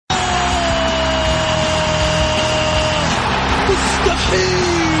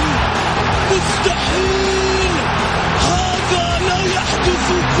مستحيل هذا لا يحدث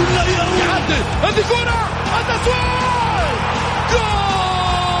كل يوم. هذه كرة التسويق جول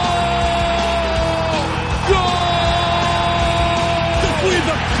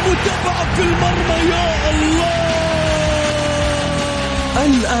تسويبة متابعة في المرمى يا الله.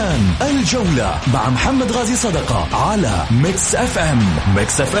 الآن الجولة مع محمد غازي صدقة على ميكس اف ام.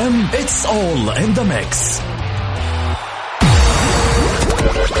 ميكس اف ام it's all in the mix.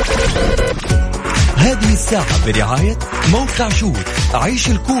 هذه الساعة برعاية موقع شوت. عيش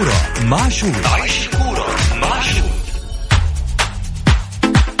الكورة مع شوت. عيش الكورة مع شوت.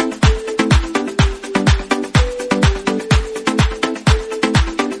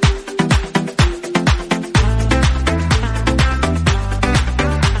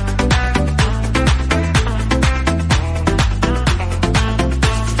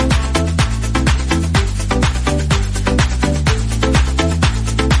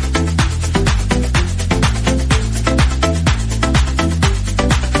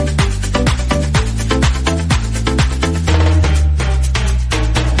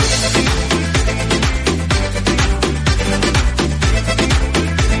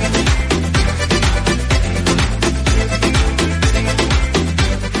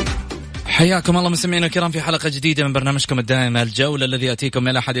 حياكم الله مستمعينا الكرام في حلقة جديدة من برنامجكم الدائم الجولة الذي يأتيكم من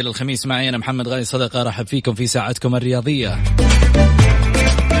الأحد إلى الخميس. معي أنا محمد غازي صدقة. رحب فيكم في ساعتكم الرياضية.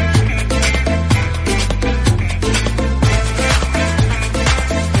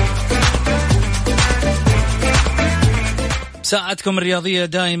 ساعتكم الرياضية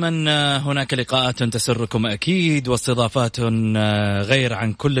دائما هناك لقاءات تسركم أكيد، واستضافات غير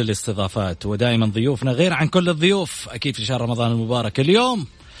عن كل الاستضافات، ودائما ضيوفنا غير عن كل الضيوف أكيد في شهر رمضان المبارك. اليوم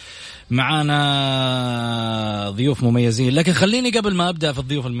معانا ضيوف مميزين، لكن خليني قبل ما أبدأ في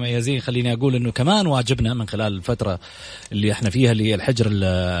الضيوف المميزين خليني أقول أنه كمان واجبنا من خلال الفترة اللي احنا فيها اللي هي الحجر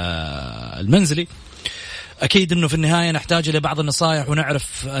المنزلي، أكيد أنه في النهاية نحتاج إلى بعض النصائح،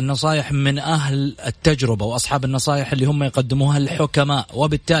 ونعرف النصائح من أهل التجربة وأصحاب النصائح اللي هم يقدموها الحكماء.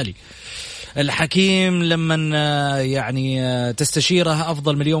 وبالتالي الحكيم لما يعني تستشيره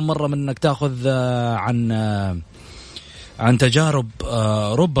أفضل مليون مرة من أنك تأخذ عن تجارب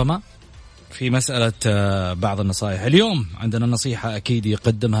ربما في مسألة بعض النصائح. اليوم عندنا نصيحة أكيد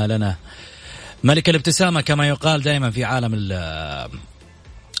يقدمها لنا ملك الابتسامة كما يقال دائما في عالم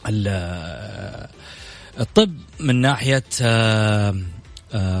الطب، من ناحية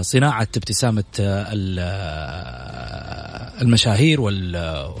صناعة ابتسامة المشاهير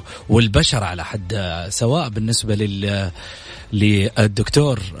والبشر على حد سواء. بالنسبة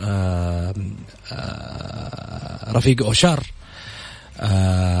للدكتور رفيق أوشار،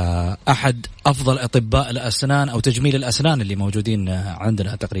 أحد أفضل أطباء الأسنان أو تجميل الأسنان اللي موجودين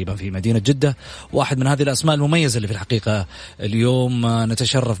عندنا تقريبا في مدينة جدة، واحد من هذه الأسماء المميزة اللي في الحقيقة اليوم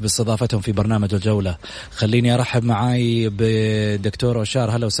نتشرف باستضافتهم في برنامج الجولة. خليني أرحب معاي بدكتور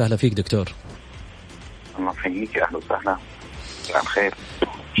أوشار. هلا وسهلا فيك دكتور. الله يحييك. أهلا وسهلا. مساء الخير.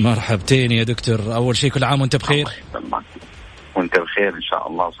 مرحبتين يا دكتور. أول شيء كل عام وأنت بخير. وأنت بخير إن شاء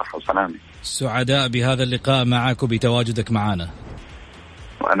الله وصحة وسلامة. سعداء بهذا اللقاء معك وبتواجدك معنا.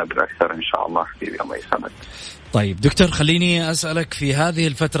 وأنا بالأكثر إن شاء الله حبيبي. الله يسلمك. طيب دكتور، خليني أسألك في هذه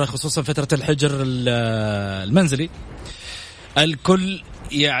الفترة خصوصا فترة الحجر المنزلي، الكل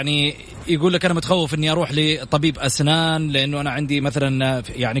يعني يقول لك أنا متخوف إني أروح لطبيب أسنان، لأنه أنا عندي مثلا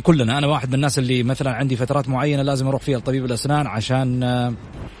يعني كلنا، أنا واحد من الناس اللي مثلا عندي فترات معينة لازم أروح فيها لطبيب الأسنان عشان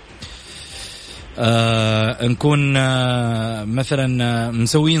نكون مثلا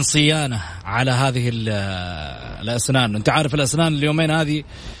مسوين صيانة على هذه الأسنان. أنت عارف الأسنان اليومين هذه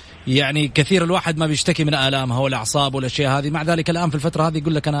يعني كثير الواحد ما بيشتكي من آلامها والأعصاب والأشياء هذه، مع ذلك الآن في الفترة هذه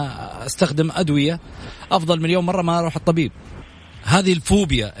يقول لك أنا أستخدم أدوية أفضل مليون مرة ما أروح الطبيب. هذه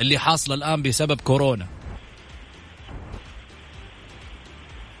الفوبيا اللي حاصلة الآن بسبب كورونا.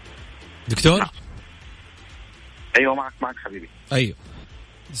 دكتور؟ أيوة معك حبيبي. أيوة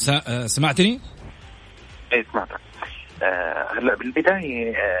سمعتني؟ ايه سمعتك. هلا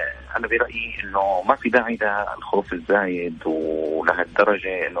بالبداية أنا برأيي إنه ما في داعي للخوف الزايد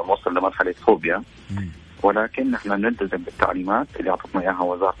ولهالدرجة إنه نوصل لمرحلة فوبيا، ولكن نحن نلتزم بالتعليمات اللي أعطتنا إياها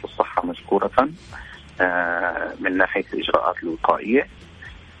وزارة الصحة مشكورة من ناحية الإجراءات الوقائية.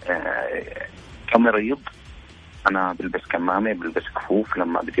 كمريض أنا بلبس كمامة، بلبس كفوف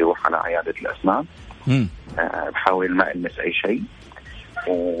لما بدي أروح على عيادة الأسنان. بحاول ما ألمس أي شيء.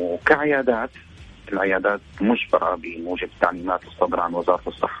 وكعيادات، العيادات مجبرة بموجب التعليمات الصادرة عن وزارة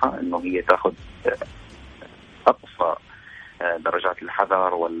الصحة إنه هي تأخذ أقصى درجات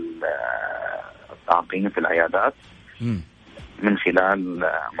الحذر والتعقيم في العيادات من خلال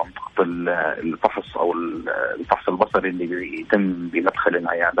منطقة الفحص أو الفحص البصري اللي بيتم بمدخل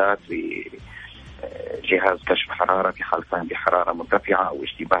العيادات بجهاز كشف حرارة في حال كان بحرارة مرتفعة أو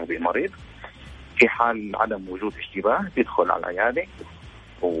اشتباه بمريض. في حال عدم وجود اشتباه بيدخل على العيادة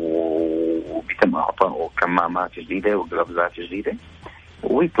وبيتم إعطائه كمامات جديدة وقفازات جديدة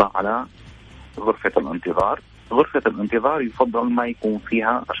ويطلع على غرفة الانتظار. غرفة الانتظار يفضل ما يكون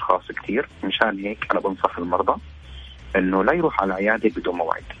فيها أشخاص كتير، مشان هيك أنا بنصح المرضى إنه لا يروح على العيادة بدون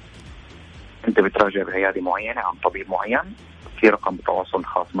موعد. أنت بتراجع بعيادة معينة عن طبيب معين، في رقم تواصل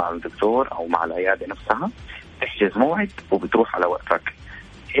خاص مع الدكتور أو مع العيادة نفسها، تحجز موعد وبتروح على وقتك.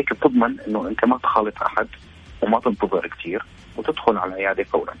 هيك بتضمن إنه أنت ما تخالط أحد وما تنتظر كتير وتدخل على العيادة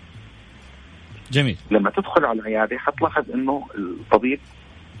فورا. جميل. لما تدخل على العيادة حتلاحظ إنه الطبيب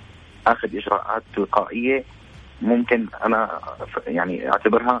أخذ إجراءات تلقائية، ممكن أنا يعني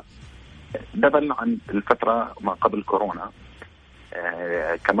أعتبرها دبل عن الفترة ما قبل كورونا.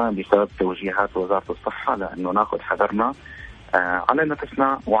 كمان بسبب توجيهات وزارة الصحة لأنه ناخذ حذرنا على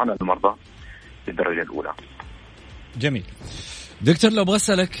نفسنا وعلى المرضى بالدرجة الأولى. جميل. دكتور لو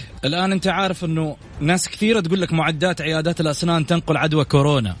بسألك الآن، أنت عارف أنه ناس كثيرة تقول لك معدات عيادات الأسنان تنقل عدوى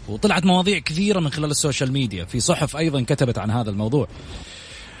كورونا، وطلعت مواضيع كثيرة من خلال السوشيال ميديا، في صحف أيضا كتبت عن هذا الموضوع.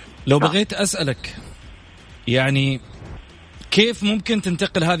 لو بغيت أسألك يعني كيف ممكن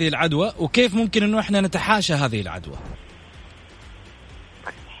تنتقل هذه العدوى وكيف ممكن أنه إحنا نتحاشى هذه العدوى؟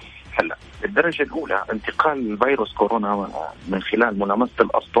 هلا الدرجة الأولى انتقال فيروس كورونا من خلال ملامسة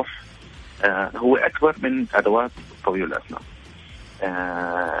الأسطح هو أكبر من أدوات طبيب الأسنان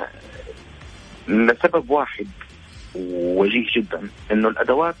لسبب واحد وجيه جدا، إنه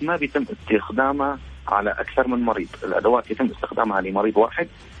الأدوات ما بيتم استخدامها على أكثر من مريض. الأدوات يتم استخدامها لمريض واحد،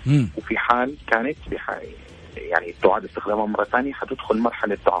 وفي حال كانت يعني تعاد استخدامها مرة ثانية حتدخل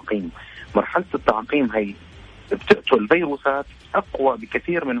مرحلة تعقيم. مرحلة التعقيم هي بتقتل فيروسات أقوى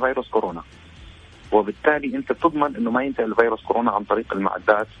بكثير من فيروس كورونا، وبالتالي أنت بتضمن إنه ما ينتقل فيروس كورونا عن طريق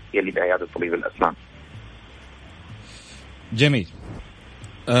المعدات يلي بعيادة طبيب الأسنان. جميل.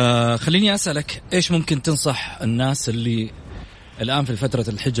 خليني أسألك، إيش ممكن تنصح الناس اللي الآن في فترة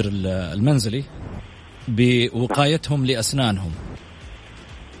الحجر المنزلي بوقايتهم لأسنانهم؟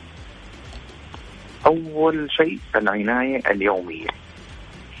 أول شيء العناية اليومية،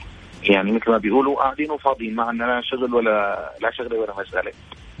 يعني مثل ما بيقولوا قاعدين وفاضيين، ما عندنا شغل ولا لا شغل ولا مشغلة.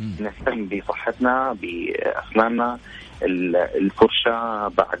 نهتم بصحتنا بأسناننا، الفرشة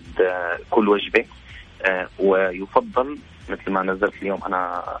بعد كل وجبة، ويفضل مثل ما نزلت اليوم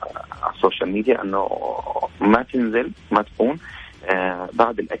أنا على السوشيال ميديا أنه ما تنزل، ما تكون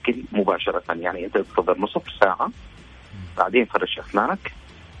بعد الأكل مباشرة. يعني أنت تنتظر نصف ساعة بعدين فرش أسنانك،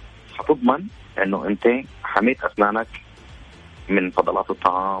 حتضمن أنه أنت حميت أسنانك من فضلات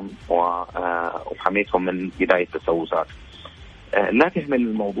الطعام وحميتهم من بداية التسوسات. لا تهمل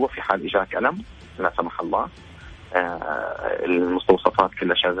الموضوع في حال إجاك ألم لا سمح الله. المستوصفات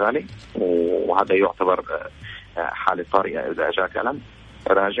كلها شغالة، وهذا يعتبر حالة طارئة. إذا أجاك ألم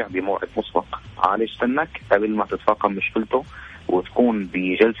راجع بموعد مسبق، عالج سنك قبل ما تتفاقم مشكلته وتكون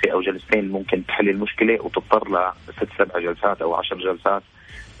بجلسة أو جلستين ممكن تحل المشكلة، وتضطر ل6-7 جلسات أو 10 جلسات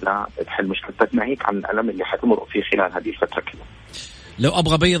لا تحل مشكلتك، ناهيك عن الألم اللي حتمر فيه خلال هذه الفترة كلها. لو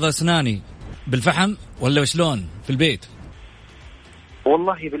أبغى بيض أسناني بالفحم ولا شلون في البيت؟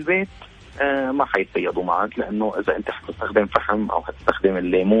 والله بالبيت ما حيتبيضوا معك، لأنه إذا أنت حتستخدم فحم أو حتستخدم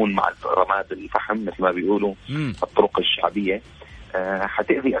الليمون مع رماد الفحم مثل ما بيقولوا الطرق الشعبية،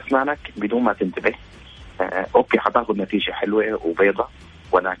 حتأذي أسنانك بدون ما تنتبه. أوكي حتاخد نتيجة حلوة وبيضة،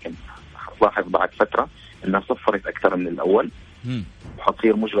 ولكن حتلاحظ بعد فترة إنها صفرت أكثر من الأول،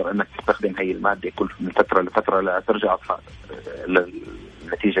 وحتصير مجبر إنك تستخدم هاي المادة كل من فترة لفترة لترجع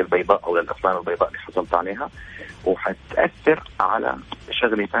للنتيجة البيضاء أو للأسنان البيضاء اللي حصلت عليها، وحتأثر على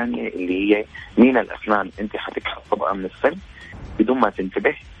شغلة ثانية اللي هي مين الأسنان أنت حتكحل طبقة من السن بدون ما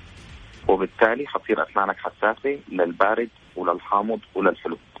تنتبه، وبالتالي حتصير أسنانك حساسة للبارد وللحامض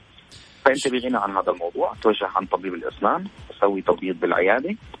وللحلو. فأنت بغنى عن هذا الموضوع توجه عن طبيب الأسنان، سوي تبييض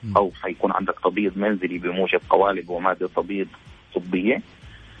بالعيادة، أو حيكون عندك تبييض منزلي بموجب قوالب ومادة تبييض طبية،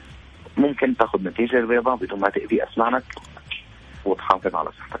 ممكن تاخذ نتيجة البيضاء بدون ما تأذي أسنانك وتحافظ على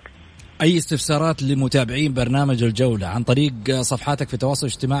صحتك. أي استفسارات لمتابعين برنامج الجولة عن طريق صفحاتك في التواصل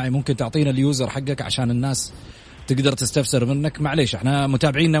الاجتماعي ممكن تعطينا اليوزر حقك عشان الناس تقدر تستفسر منك؟ معليش احنا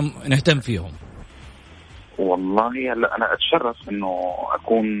متابعينا نهتم فيهم. والله هلا أنا أتشرف إنه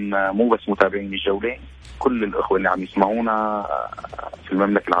أكون مو بس متابعين الجولة، كل الأخوة اللي عم يسمعونا في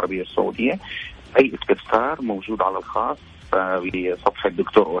المملكة العربية السعودية، أي استفسار موجود على الخاص بصفحة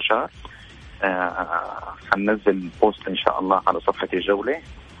دكتور أوشار. هننزل بوست إن شاء الله على صفحة الجولة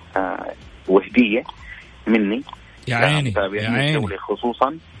وهدية مني يا عيني يا عيني الجولة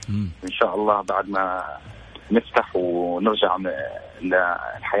خصوصا إن شاء الله بعد ما نفتح ونرجع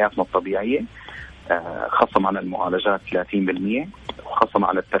لحياتنا الطبيعية. خصم على المعالجات 30%، وخصم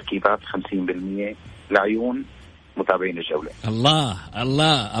على التركيبات 50% لعيون متابعين الجولة. الله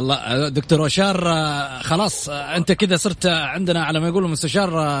الله الله دكتور أشار، خلاص أنت كده صرت عندنا على ما يقولوا مستشار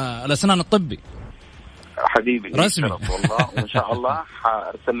الأسنان الطبي حبيبي رسمي والله. وإن شاء الله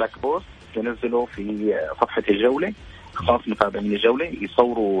حأرسل لك بوست تنزله في صفحة الجولة خاص متابعين الجولة،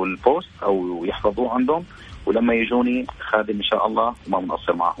 يصوروا البوست أو يحفظوه عندهم، ولما يجوني خادم إن شاء الله وما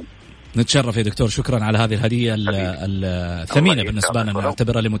بنقصر معهم. نتشرف يا دكتور، شكرا على هذه الهدية الثمينة بالنسبة لنا،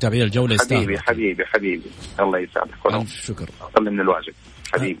 نعتبرها لمتابعي الجولة. حبيبي الله يسعدك. ألف شكر، أقل من الواجب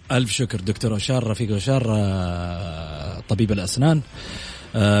حبيبي. ألف شكر دكتور أشار، رفيق أشار طبيب الأسنان،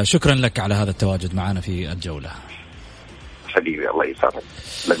 شكرا لك على هذا التواجد معنا في الجولة حبيبي. الله يسعدك،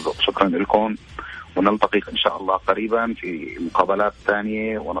 شكرا لكم، ونلتقي إن شاء الله قريبا في مقابلات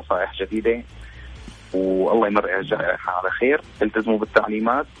ثانية ونصائح جديدة، والله يمر الجائحة على خير. التزموا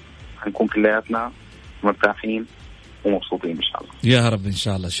بالتعليمات، هنكون كلياتنا مرتاحين ومبسوطين إن شاء الله. يا رب إن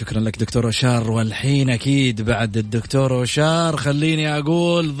شاء الله. شكرا لك دكتور أشار. والحين أكيد بعد الدكتور أشار خليني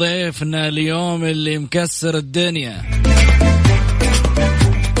أقول ضيفنا اليوم اللي مكسر الدنيا.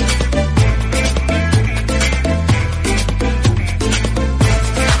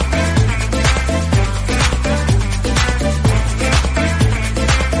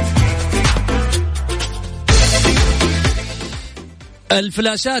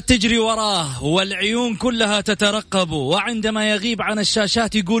 الفلاشات تجري وراه والعيون كلها تترقب، وعندما يغيب عن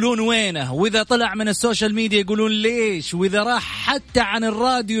الشاشات يقولون وينه، وإذا طلع من السوشيال ميديا يقولون ليش، وإذا راح حتى عن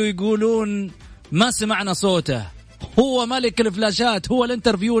الراديو يقولون ما سمعنا صوته. هو ملك الفلاشات، هو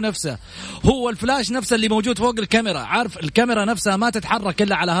الانترفيو نفسه، هو الفلاش نفسه اللي موجود فوق الكاميرا. عارف الكاميرا نفسها ما تتحرك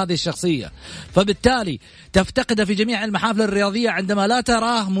إلا على هذه الشخصية، فبالتالي تفتقده في جميع المحافل الرياضية عندما لا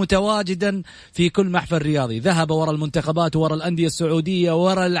تراه متواجدا في كل محفل رياضي. ذهب وراء المنتخبات وراء الأندية السعودية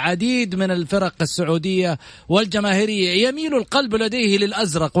وراء العديد من الفرق السعودية والجماهيرية. يميل القلب لديه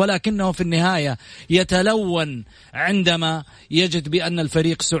للأزرق، ولكنه في النهاية يتلون عندما يجد بأن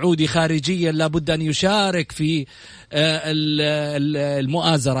الفريق سعودي خارجيا لابد أن يشارك في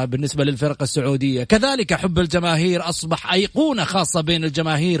المؤازرة بالنسبة للفرق السعودية. كذلك حب الجماهير أصبح أيقونة خاصة بين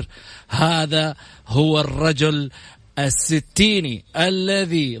الجماهير. هذا هو الرجل الستيني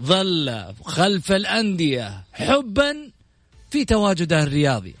الذي ظل خلف الأندية حبا في تواجده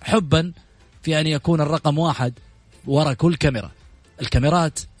الرياضي، حبا في أن يكون الرقم واحد وراء كل كاميرا.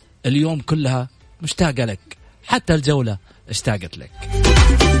 الكاميرات اليوم كلها مشتاقة لك، حتى الجولة اشتاقت لك.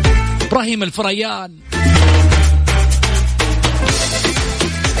 إبراهيم الفريان.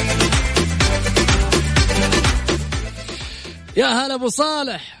 يا هلا أبو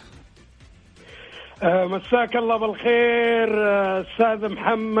صالح. مساك الله بالخير أستاذ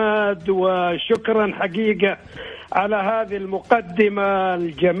محمد، وشكرا حقيقة على هذه المقدمة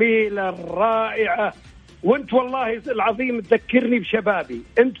الجميلة الرائعة. وانت والله العظيم تذكرني بشبابي،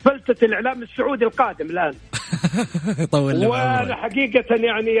 انت فلتة الإعلام السعودي القادم الآن. طول. وانا حقيقة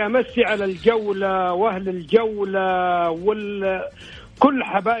يعني امسي على الجولة واهل الجولة كل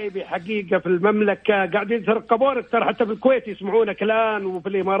حبايبي حقيقة في المملكة قاعدين يترقبونك، ترى حتى في الكويت يسمعونك الآن وفي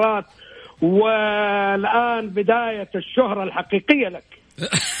الإمارات، والآن بداية الشهرة الحقيقية لك.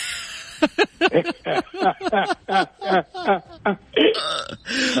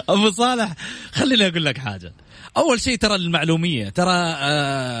 أبو صالح خليني أقول لك حاجة. أول شيء ترى المعلومية، ترى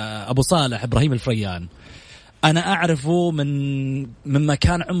أبو صالح إبراهيم الفريان أنا أعرفه مما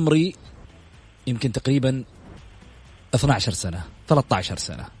كان عمري يمكن تقريبا 12 سنة 13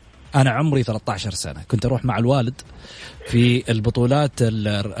 سنة. أنا عمري 13 سنة كنت أروح مع الوالد في البطولات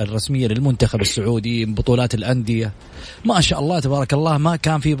الرسمية للمنتخب السعودي، بطولات الأندية. ما شاء الله تبارك الله ما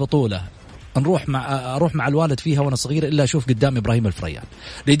كان في بطولة أروح مع الوالد فيها وأنا صغير إلا أشوف قدامي إبراهيم الفريان،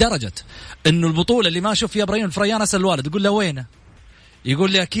 لدرجة إنه البطولة اللي ما أشوف فيها إبراهيم الفريان أسأل الوالد يقول له وينه،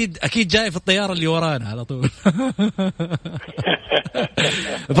 يقول لي أكيد جاي في الطيارة اللي ورانا على طول.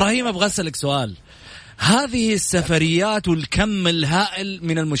 إبراهيم أبغى أسألك سؤال، هذه السفريات والكم الهائل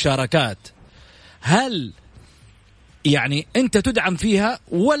من المشاركات هل يعني أنت تدعم فيها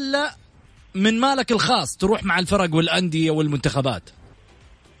ولا من مالك الخاص تروح مع الفرق والأندية والمنتخبات؟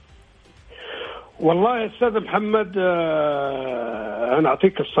 والله يا أستاذ محمد أنا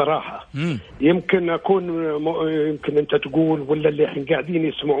أعطيك الصراحة. يمكن أنت تقول ولا اللي احنا قاعدين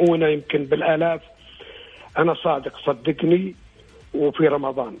يسمعونا يمكن بالآلاف. أنا صادق صدقني، وفي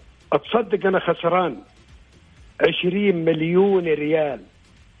رمضان أتصدق أنا خسران 20 مليون ريال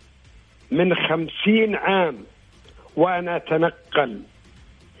من 50 عام وأنا أتنقل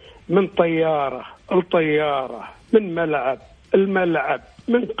من طيارة لطيارة، من ملعب الملعب،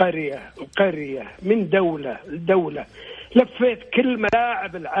 من قرية من دولة لدولة، لفيت كل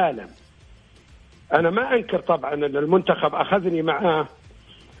ملاعب العالم. أنا ما أنكر طبعا أن المنتخب أخذني معاه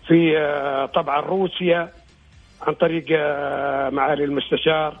في طبعا روسيا عن طريق معالي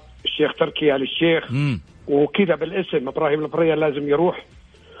المستشار الشيخ تركي آل الشيخ، وكذا بالاسم إبراهيم الفريان لازم يروح،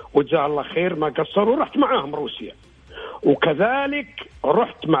 وجزاه الله خير ما قصر، ورحت معاهم روسيا. وكذلك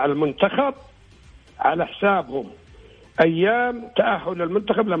رحت مع المنتخب على حسابهم أيام تأهل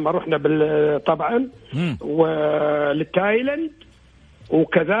المنتخب لما رحنا طبعا وللتايلاند،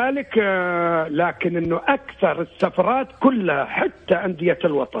 وكذلك لكن إنه أكثر السفرات كلها حتى أندية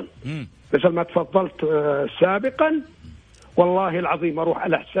الوطن مثل ما تفضلت سابقا، والله العظيم أروح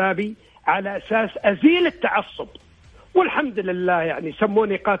على حسابي على أساس أزيل التعصب، والحمد لله يعني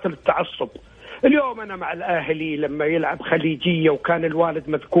سموني قاتل التعصب. اليوم أنا مع الأهلي لما يلعب خليجية، وكان الوالد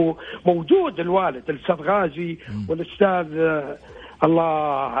مذكور موجود، الوالد الأستاذ غازي والأستاذ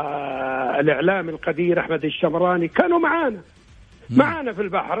الله الإعلامي القدير أحمد الشمراني كانوا معانا في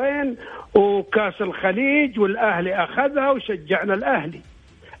البحرين، وكاس الخليج والأهلي أخذها وشجعنا الأهلي.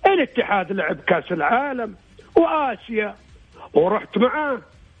 الاتحاد لعب كاس العالم وآسيا ورحت معاه،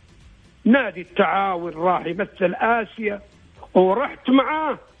 نادي التعاون راح يمثل آسيا ورحت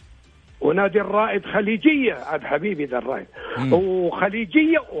معاه، ونادي الرائد خليجية عبد حبيبي ذا الرائد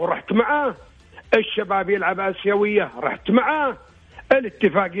وخليجية ورحت معاه، الشباب يلعب آسيوية رحت معاه،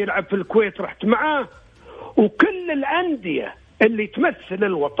 الاتفاق يلعب في الكويت رحت معاه، وكل الأندية اللي تمثل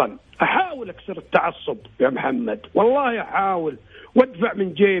الوطن. أحاول أكسر التعصب يا محمد، والله أحاول وادفع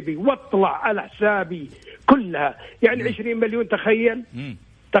من جيبي واطلع على حسابي كلها. يعني 20 مليون تخيل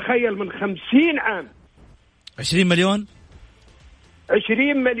من 50 عام 20 مليون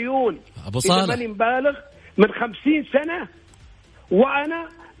 20 مليون أبو صالح، إذا ماني مبالغ، من 50 سنة وأنا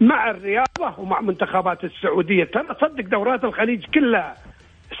مع الرياضة ومع منتخبات السعودية. ترى صدق دورات الخليج كلها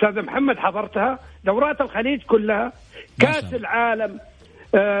أستاذ محمد حضرتها، دورات الخليج كلها، كاس العالم.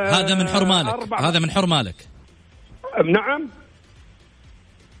 هذا من حر مالك، هذا من حر مالك. نعم.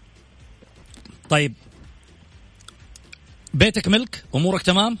 طيب بيتك ملك، أمورك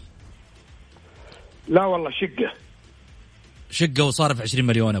تمام؟ لا والله شقة وصارف 20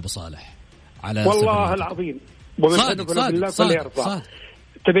 مليون أبو صالح على والله العظيم. صادق.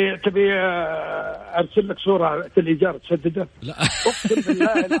 تبي أرسل لك صورة الإيجار تسدده؟ لا أقسم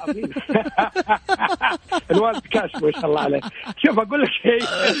بالله العظيم. الوالد كاش ما شاء الله عليه. شوف أقول لك شيء،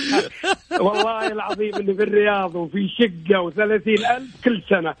 والله العظيم إني في الرياض وفي شقة و30,000 كل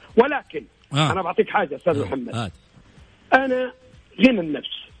سنة، ولكن أنا بعطيك حاجة أستاذ محمد، أنا غنى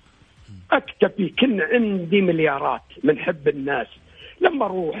النفس أكتفي، كن عندي مليارات من حب الناس. لما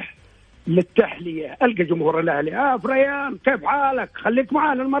أروح للتحلية ألقى جمهور الأهلي فريان كيف حالك خليك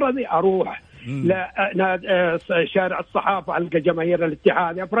معانا المرة دي، أروح شارع الصحافة ألقى جماهير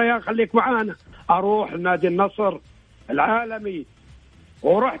الاتحاد يا فريان خليك معانا، أروح نادي النصر العالمي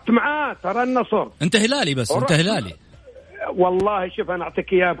ورحت معاه. ترى النصر أنت هلالي، بس أنت هلالي والله. شوف أنا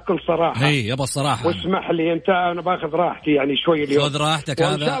أعطيك إياه بكل صراحة، هي يابا الصراحة، واسمح لي أنت، أنا باخذ راحتي يعني شوي اليوم. خذ راحتك.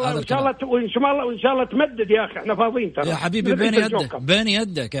 هذا وإن شاء الله تمدد يا أخي، إحنا فاضيين ترى يا حبيبي، بين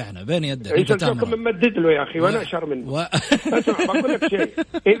يدك إحنا بين يدك. أنت تامر ممدد له يا أخي وأنا أشر منه. اسمع بقول لك شيء،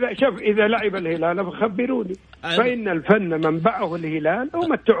 إذا لعب الهلال فخبروني، فإن الفن منبعه الهلال،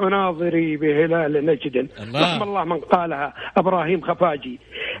 ومتع ناظري بهلال نجد. رحم الله من قالها إبراهيم خفاجي.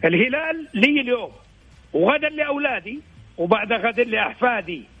 الهلال لي اليوم وغدا لأولادي وبعد غد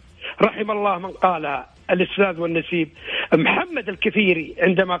لأحفادي. رحم الله من قالها الأستاذ والنسيب محمد الكثيري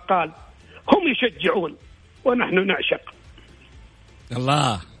عندما قال هم يشجعون ونحن نعشق.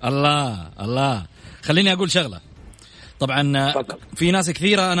 الله الله الله. خليني أقول شغلة، طبعا في ناس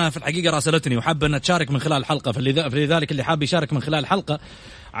كثيرة أنا في الحقيقة راسلتني وحابة أن تشارك من خلال الحلقة، فلذلك اللي حاب يشارك من خلال الحلقة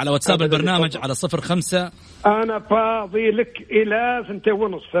على واتساب البرنامج على 05. أنا فاضي لك إلى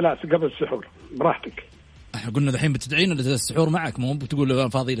 2:30 3 قبل السحور براحتك. احنا قلنا دحين بتدعينا للسحور معك، مو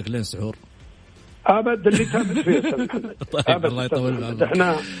بتقول فاضي لك لين السحور ابد اللي ثابت فيه استاذ محمد. طيب الله يطول بعمرك،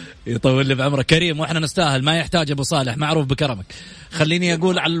 احنا يطول لي بعمرك كريم، واحنا نستاهل، ما يحتاج ابو صالح، معروف بكرمك. خليني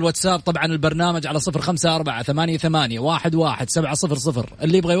اقول على الواتساب طبعا البرنامج على 0548811700.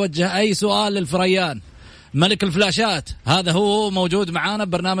 اللي يبغى يوجه اي سؤال للفريان ملك الفلاشات هذا هو موجود معانا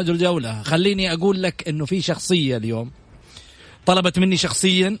ببرنامج الجولة. خليني اقول لك انه في شخصية اليوم طلبت مني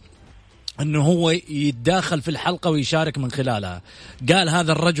شخصيا انه هو يتداخل في الحلقة ويشارك من خلالها. قال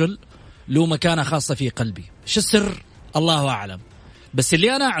هذا الرجل له مكانة خاصة في قلبي. شو السر؟ الله أعلم، بس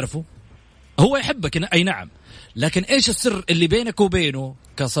اللي أنا أعرفه هو يحبك أي نعم، لكن إيش السر اللي بينك وبينه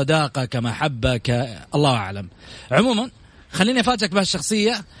كصداقة كمحبة الله أعلم. عموما خليني أفاجئك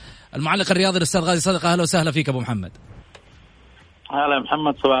بهالشخصية، المعلق الرياضي الأستاذ غازي صدقة. أهلا وسهلا فيك أبو محمد. هلا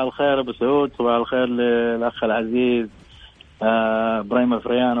محمد، صباح الخير أبو سعود، صباح الخير للأخ العزيز إبراهيم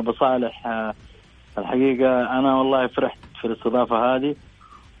الفريان. أبو صالح، الحقيقة أنا والله فرحت في الاستضافة هذه،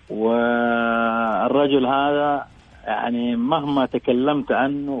 والرجل هذا يعني مهما تكلمت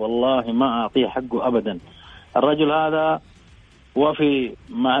عنه والله ما أعطيه حقه أبدا. الرجل هذا وفي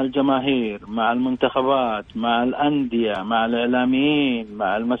مع الجماهير، مع المنتخبات، مع الأندية، مع الإعلاميين،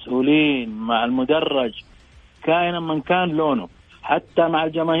 مع المسؤولين، مع المدرج، كائنا من كان لونه، حتى مع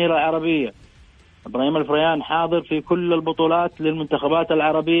الجماهير العربية. إبراهيم الفريان حاضر في كل البطولات للمنتخبات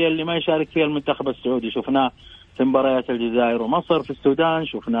العربية اللي ما يشارك فيها المنتخب السعودي. شفناه في مباريات الجزائر ومصر في السودان،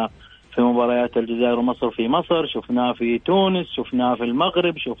 شفناه في مباريات الجزائر ومصر في مصر، شفناه في تونس، شفناه في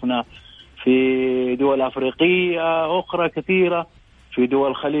المغرب، شفناه في دول أفريقية أخرى كثيرة، في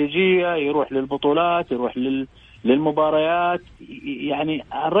دول خليجية، يروح للبطولات، يروح للمباريات. يعني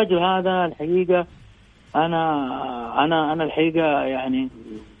الرجل هذا الحقيقة أنا الحقيقة يعني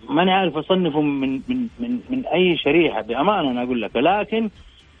ماني عارف أصنفه من أي شريحة بأمانة، أنا أقول لك، لكن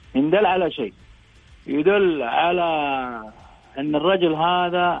يدل على شيء، يدل على أن الرجل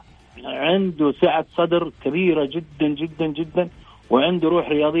هذا عنده سعة صدر كبيرة جدا جدا جدا، وعنده روح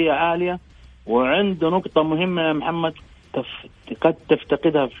رياضية عالية، وعنده نقطة مهمة يا محمد قد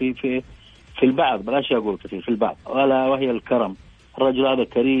تفتقدها في البعض، بلاش أقول كثير، في البعض، وهي الكرم. الرجل هذا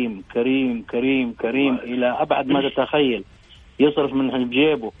كريم كريم كريم كريم إلى أبعد ما تتخيل. يصرف من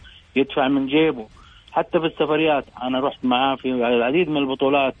جيبه، يدفع من جيبه، حتى في السفريات. أنا رحت معاه في العديد من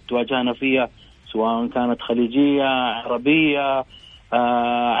البطولات تواجهنا فيها، سواء كانت خليجية، عربية،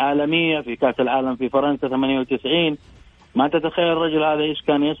 عالمية، في كأس العالم في فرنسا 98. ما تتخيل الرجل هذا إيش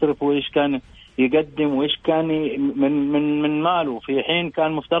كان يصرف وإيش كان يقدم وإيش كان من ماله، في حين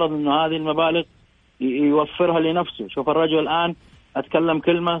كان مفترض إنه هذه المبالغ يوفرها لنفسه. شوف الرجل الآن، أتكلم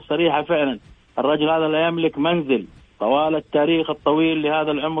كلمة صريحة فعلا، الرجل هذا لا يملك منزل طوال التاريخ الطويل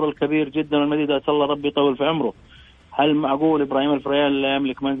لهذا العمر الكبير جدا والمديد، أسأل الله ربي يطول في عمره. هل معقول إبراهيم الفريان لا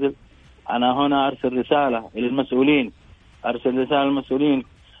يملك منزل؟ أنا هنا أرسل رسالة إلى المسؤولين، أرسل رسالة للمسؤولين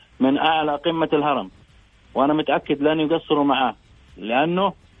من أعلى قمة الهرم، وأنا متأكد لن يقصروا معاه،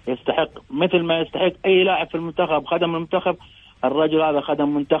 لأنه يستحق مثل ما يستحق أي لاعب في المنتخب، خدم المنتخب. الرجل هذا خدم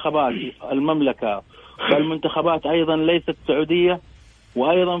منتخبات المملكة والمنتخبات أيضا ليست سعودية،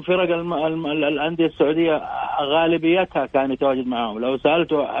 وأيضا فرق الأندية السعودية غالبيتها كان يتواجد معهم. لو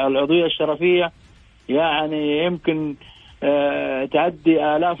سألته العضوية الشرفية يعني يمكن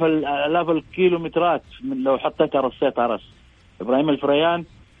تعدي آلاف الكيلومترات لو حطيتها رصيتها رص. إبراهيم الفريان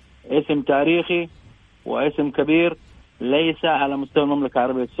اسم تاريخي واسم كبير، ليس على مستوى المملكة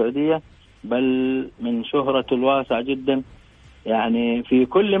العربية السعودية، بل من شهرته الواسعة جدا. يعني في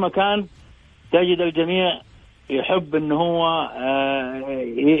كل مكان تجد الجميع يحب أنه هو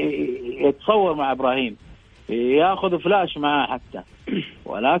يتصور مع إبراهيم، يأخذ فلاش معه حتى.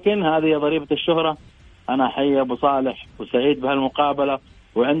 ولكن هذه ضريبة الشهرة. أنا حي أبو صالح وسعيد بهالمقابلة،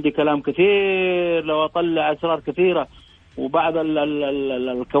 وعندي كلام كثير لو أطلع أسرار كثيرة وبعض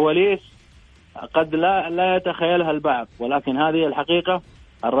الكواليس قد لا يتخيلها البعض، ولكن هذه الحقيقة.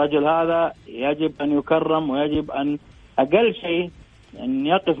 الرجل هذا يجب أن يكرم، ويجب أن أقل شيء أن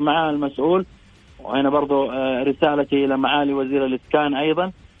يقف معه المسؤول. وهنا برضو رسالتي إلى معالي وزير الإسكان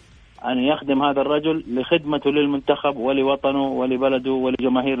أيضا أن يخدم هذا الرجل لخدمته للمنتخب ولوطنه ولبلده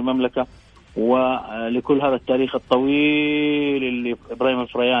ولجماهير المملكة ولكل هذا التاريخ الطويل اللي إبراهيم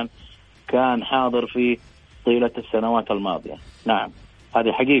الفريان كان حاضر فيه طيلة السنوات الماضية. نعم،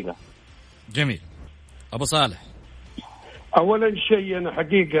 هذه حقيقة. جميل. أبو صالح، أولا شيء أنا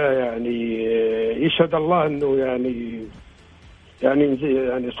حقيقة يعني يشهد الله أنه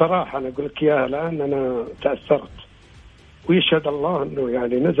يعني صراحة أنا أقول لك إياها الآن، أنا تأثرت، ويشهد الله أنه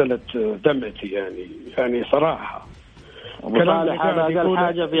يعني نزلت دمعتي يعني صراحة. صالح هذا أقل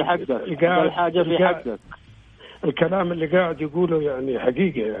حاجة في حقك، أقل حاجة في حقك. الكلام اللي قاعد يقوله يعني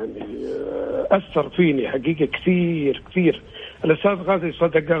حقيقة يعني أثر فيني حقيقة كثير كثير. الأستاذ غازي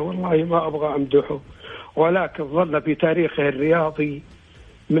صدقة والله ما أبغى أمدحه، ولكن ظل في تاريخه الرياضي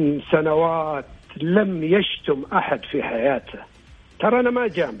من سنوات لم يشتم أحد في حياته. ترى أنا ما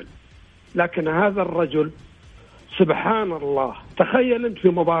جامل، لكن هذا الرجل سبحان الله، تخيل أنت في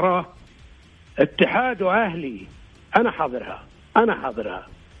مباراة اتحاد وأهلي، أنا حاضرها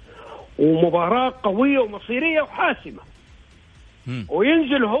ومباراة قوية ومصيرية وحاسمة،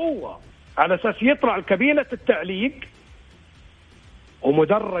 وينزل هو على أساس يطلع الكابينة التعليق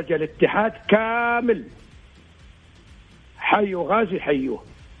ومدرج الاتحاد كامل حيوا غازي حيوه.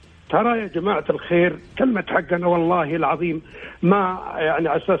 ترى يا جماعة الخير كلمة حقنا والله العظيم ما يعني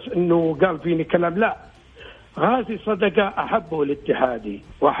على أساس أنه قال فيني كلام، لا، غازي صدقة أحبه الاتحادي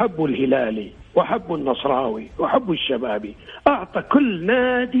وأحبه الهلالي وحب النصراوي وحب الشبابي، أعطى كل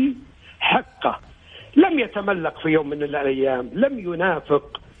نادي حقه، لم يتملق في يوم من الأيام، لم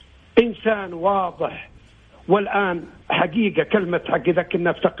ينافق، إنسان واضح. والآن حقيقة كلمة حق إذا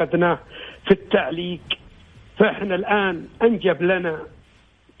كنا افتقدناه في التعليق، فإحنا الآن أنجب لنا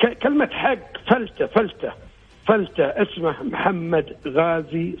كلمة حق فلتة اسمه محمد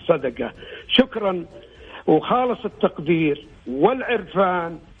غازي صدقة. شكرا وخالص التقدير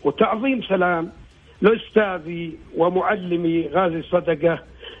والعرفان وتعظيم سلام لأستاذي ومعلمي غازي صدقة،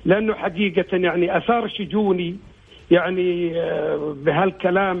 لأنه حقيقة يعني أثار شجوني يعني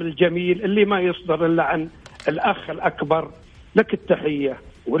بهالكلام الجميل اللي ما يصدر إلا عن الأخ الأكبر. لك التحية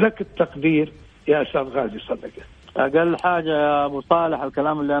ولك التقدير يا أستاذ غازي صدقة. أقل حاجة يا أبو صالح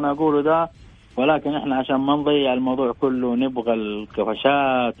الكلام اللي أنا أقوله ده، ولكن إحنا عشان ما نضيع الموضوع كله نبغى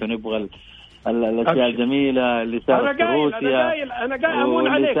الكفشات ونبغى الأشياء الجميلة اللي صارت في روسيا. أنا قايل أمون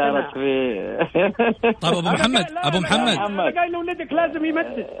عليك أنا. طب أبو محمد أنا قايل لولدك لازم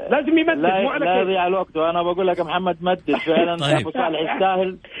يمدد لا يضيع الوقت. وأنا بقول لك محمد مدد فعلا. طيب. أبو صالح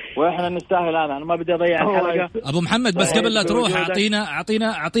يستاهل وإحنا نستاهل. أنا ما بدي أضيع الحلقة. أبو محمد بس قبل لا تروح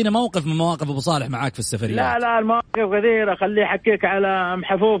أعطينا موقف من مواقف أبو صالح معاك في السفرية. لا المواقف كثيرة. خليه يحكيك على أم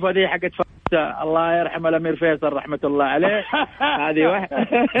حفوفة دي حقت الله يرحمه الأمير فيصل رحمة الله عليه.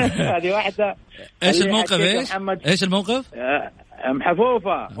 هذه واحدة. ايش الموقف؟ ايش الموقف؟ ام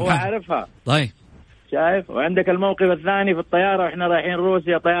حفوفة هو عارفها. طيب شايف. وعندك الموقف الثاني في الطيارة واحنا رايحين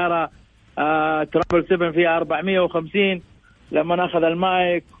روسيا، طيارة ترابل 7 فيها 450، لما ناخذ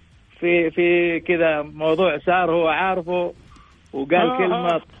المايك في كذا موضوع سار هو عارفه وقال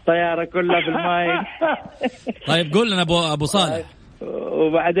كلمة الطيارة كلها في المايك. طيب قول لنا أبو صالح.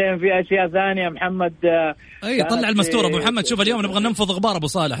 وبعدين في أشياء ثانية محمد. أي طلع المستور أبو محمد. شوف اليوم نبغى ننفض غبار أبو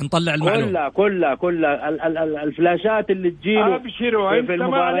صالح، نطلع المعلومة كلها الفلاشات اللي تجيله في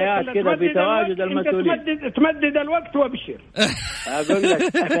المباريات كذا في تواجد المسؤولين. تمدد الوقت وابشر. أقول لك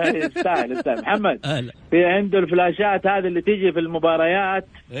استاهل محمد. في عنده الفلاشات هذه اللي تيجي في المباريات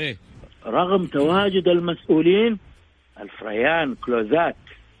رغم تواجد المسؤولين. الفريان كلوزات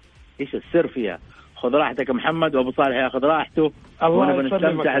إيش السر فيها؟ خذ راحتك محمد، وابو صالح ياخذ راحته. ونبغى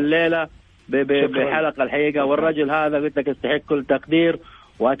نستمتع الليله بحلقه الحقيقه. والرجل هذا قلت لك يستحق كل تقدير،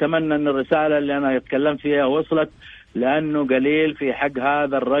 واتمنى ان الرساله اللي انا اتكلمت فيها وصلت، لانه قليل في حق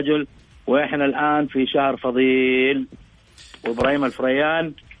هذا الرجل. واحنا الان في شهر فضيل، وابراهيم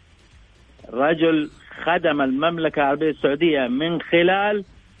الفريان رجل خدم المملكه العربيه السعوديه من خلال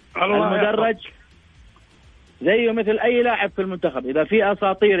المدرج زيه مثل أي لاعب في المنتخب. إذا في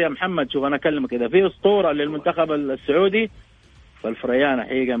أساطير يا محمد، شوف أنا أكلمك، إذا في أسطورة للمنتخب السعودي فالفريان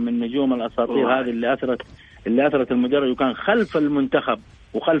حقيقة من نجوم الأساطير هذه اللي أثرت المدرج، وكان خلف المنتخب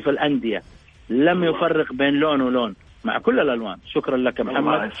وخلف الأندية، لم يفرق بين لون ولون مع كل الألوان. شكرا لك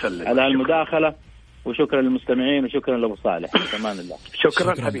محمد على المداخلة، وشكرا للمستمعين، وشكرا لأبو صالح. أمان الله.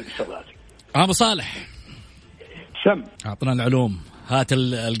 شكرا حبيبي صالح. أبو صالح سم أعطنا العلوم. هات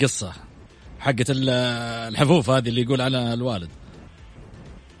القصة حقة الحفوف هذه اللي يقول على الوالد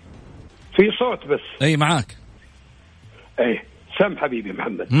في صوت بس. اي معاك. اي سم حبيبي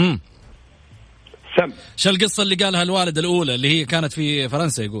محمد. سم. شو القصة اللي قالها الوالد الأولى اللي هي كانت في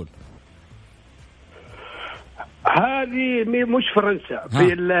فرنسا؟ يقول هذه مش فرنسا،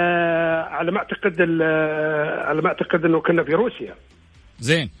 في على ما اعتقد انه كنا في روسيا.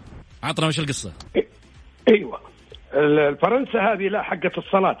 زين عطنا وش القصة. ايوه الفرنسا هذه لا حقة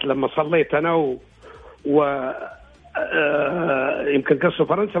الصلاة. لما صليت أنا يمكن قصة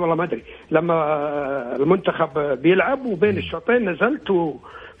فرنسا والله ما أدري، لما المنتخب بيلعب وبين الشوطين نزلت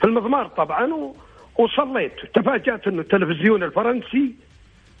في المضمار طبعا وصليت. تفاجأت إنه التلفزيون الفرنسي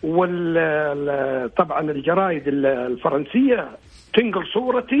طبعا الجرائد الفرنسية تنقل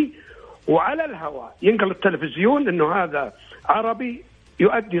صورتي، وعلى الهواء ينقل التلفزيون إنه هذا عربي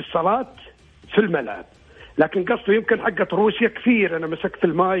يؤدي الصلاة في الملعب. لكن قصته يمكن حقت روسيا كثير. أنا مسكت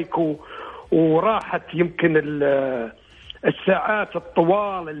المايك وراحت يمكن الساعات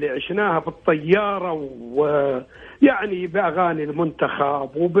الطوال اللي عشناها في الطيارة، ويعني بأغاني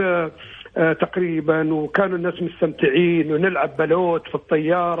المنتخب تقريبا، وكانوا الناس مستمتعين ونلعب بلوت في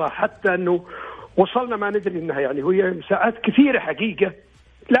الطيارة، حتى أنه وصلنا ما ندري أنها يعني هي ساعات كثيرة حقيقة.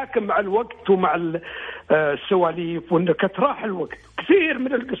 لكن مع الوقت ومع السواليف وانك راح الوقت كثير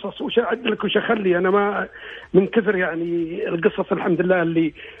من القصص، وش أعد لك وش أخلي أنا ما من كثر يعني القصص الحمد لله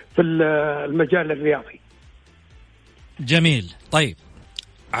اللي في المجال الرياضي. جميل. طيب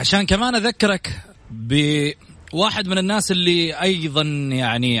عشان كمان أذكرك بواحد من الناس اللي أيضا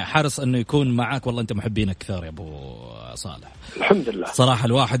يعني حرص أنه يكون معاك، والله أنت محبينك كثير يا أبو صالح. الحمد لله. صراحة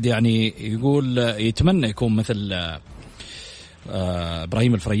الواحد يعني يقول يتمنى يكون مثل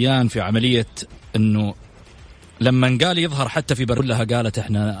إبراهيم الفريان في عملية أنه لما قال يظهر حتى في برلها قالت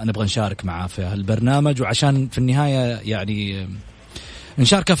إحنا نبغى نشارك معاه في هالبرنامج، وعشان في النهاية يعني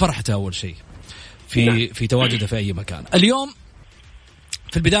نشارك فرحته أول شيء في تواجده في أي مكان. اليوم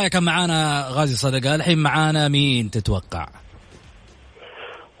في البداية كان معانا غازي صدقة، الحين معانا مين تتوقع؟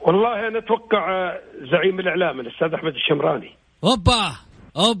 والله أنا أتوقع زعيم الإعلام الأستاذ أحمد الشمراني.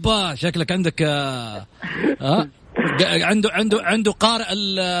 أوبا شكلك عندك عنده قارئ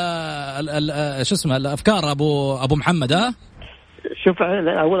شو اسمه الأفكار أبو محمد. شوف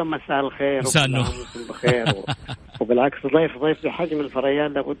أولا مساء الخير بخير وبالعكس ضيف بحجم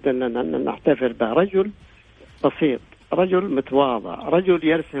الفريان لابد أن نحتفل به. رجل بسيط، رجل متواضع، رجل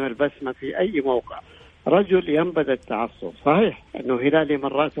يرسم البسمة في أي موقع، رجل ينبذ التعصب. صحيح أنه هلالي من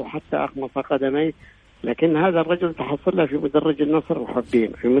رأسه حتى أخمص قدميه، لكن هذا الرجل تحصل له في مدرج النصر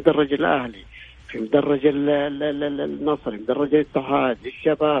محبين، في مدرج الأهلي، في مدرج النصر، في مدرج الاتحاد،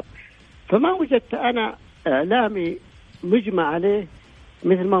 الشباب. فما وجدت أنا إعلامي مجمع عليه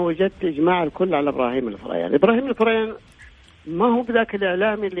مثل ما وجدت إجماع الكل على إبراهيم الفريان. إبراهيم الفريان ما هو بذاك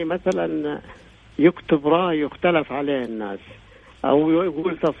الإعلامي اللي مثلا يكتب رأي يختلف عليه الناس أو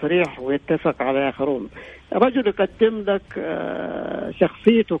يقول تصريح ويتفق على آخرون. رجل يقدم لك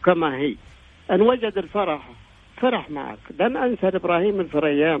شخصيته كما هي. أن وجد الفرح فرح معك. لن أنسى إبراهيم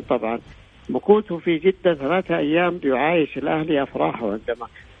الفريان طبعا مكوثه في جدة 3 أيام يعايش الأهلي أفراحه عندما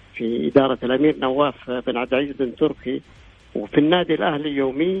في إدارة الأمير نواف بن عبد العزيز بن تركي، وفي النادي الأهلي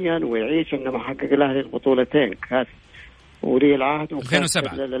يوميا ويعيش عندما حقق الأهلي البطولتين كاس ولي العهد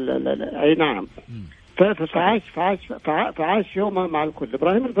 2007. أي نعم. فعاش يومه مع الكل.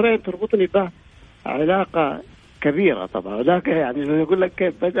 إبراهيم الفريان تربطني به علاقة كبيرة طبعا، لكن يعني يقول لك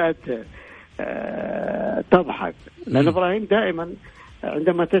كيف بدأت تضحك، لأن إبراهيم دائما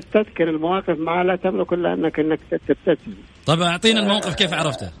عندما تستذكر المواقف معه لا تملك إلا أنك تبتسم. طب أعطينا الموقف كيف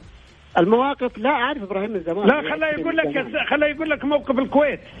عرفته؟ المواقف لا أعرف إبراهيم من زمان. لا خليه يقول لك موقف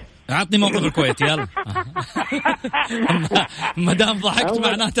الكويت. أعطني موقف الكويت يلا. ما دام ضحكت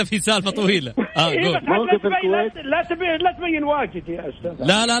معناته في سالفة طويلة. موقف الكويت لا تبين واجد يا أستاذ.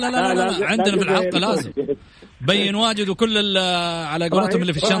 لا عندنا في الحلقة لازم بين واجد وكل على قولتهم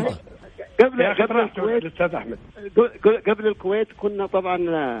اللي في الشنطة. قبل الكويت كنا طبعا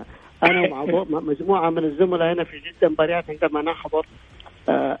أنا ومع مجموعة من الزملاء هنا في جدة مباريات عندما نحضر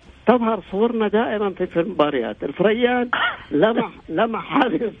تظهر صورنا دائما في المباريات. الفريان لمح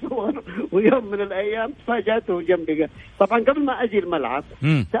هذه الصور، ويوم من الأيام تفاجأته جنبي. طبعا قبل ما أجي الملعب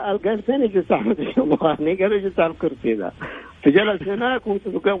سأل قال فين يجلس أحمد الشمراني؟ قال يجلس على الكرسي ذا. فجلس هناك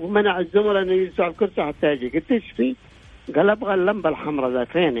ومنع الزملاء أن يجلسوا على الكرسي حتى يجي. قلت إيش في؟ قال أبغى اللمبة الحمراء ذا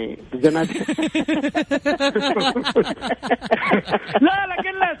فيني بزناد. لا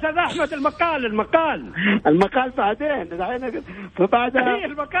لكن لا أستاذ أحمد المقال بعدين فبعدها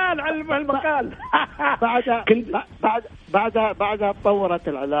المقال بعدها تطورت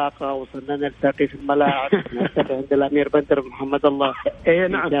العلاقة، وصلنا نلتقي في الملاعب، نلتقي عند الأمير بندر محمد الله.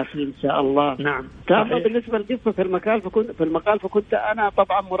 نعم إن شاء الله. نعم. كما بالنسبة للقصة في المقال فكنت أنا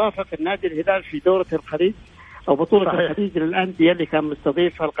طبعا مرافق النادي الهلال في دورة الخليج أو بطولة الخليج للأندية اللي كان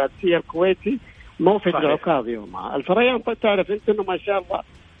مستضيفها القادسية الكويتي موفد العكاظ يومها. الفريان تعرف أنت إنه ما شاء الله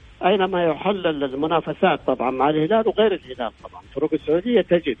أينما يحل المنافسات طبعا مع الهلال وغير الهلال طبعا فروق السعودية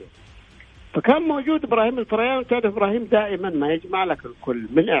تجده. فكان موجود إبراهيم الفريان. تعرف إبراهيم دائما ما يجمع لك الكل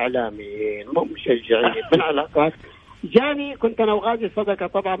من إعلاميين مشجعين من علاقات. جاني كنت أنا وغازي صدقة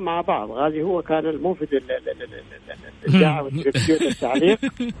طبعا مع بعض. غازي هو كان الموفد الإذاعة والتلفزيون التعليق،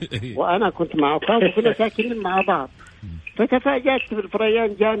 وأنا كنت مع عكاظ وكنا ساكنين مع بعض. فتفاجأت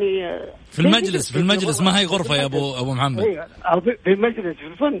بالفريان جاني في المجلس ما هي غرفة يا أبو محمد. في المجلس في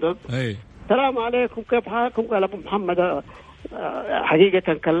الفندق. السلام عليكم كيف حالكم؟ قال أبو محمد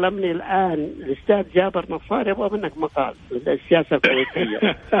حقيقة كلمني الآن الأستاذ جابر نصار يبغى منك مقال السياسة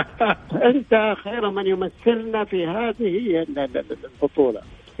الكويتية. أنت خير من يمثلنا في هذه البطولة.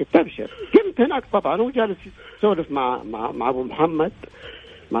 تبشر. كنت هناك طبعا وجالس سولف مع أبو محمد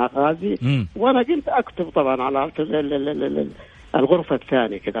مع غازي، وأنا كنت أكتب طبعا على الغرفة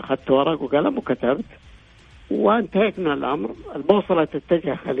الثانية كذا. أخذت ورق وقلم وكتبت وانتهيت من الأمر. البوصلة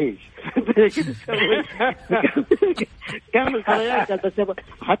تتجه خليج. كان الفريان قال بس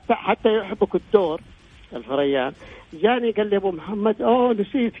حتى يحبك الدور. الفريان جاني قال لي أبو محمد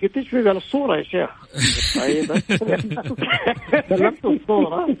نسيت. قلت ايش في؟ قال الصورة يا شيخ. طيب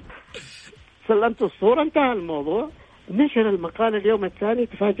سلمت الصورة انتهى الموضوع. نشر المقال اليوم الثاني.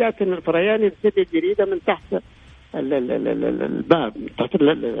 تفاجأت ان الفريان يرسل جريدة من تحت الباب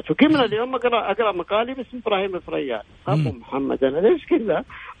فكمل اليوم اقرا مقالي باسم ابراهيم الفريال. ابو محمد انا ليش كذا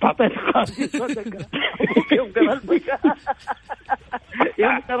بعطيت قاضي صدقه يوم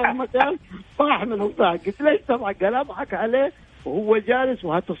قرا المقال طاح من الضحك. قلت ليش طبعا قال اضحك عليه وهو جالس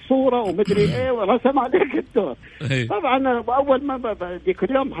وهات الصوره ومدري ايه ورسم عليك الدور. طبعا اول ما ذيك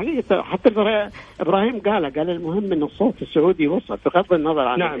اليوم حقيقه حتى ابراهيم قال المهم ان الصوت السعودي وصل بغض النظر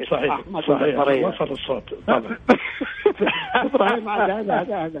عن نعم صحيح وصل الصوت طبعا. ابراهيم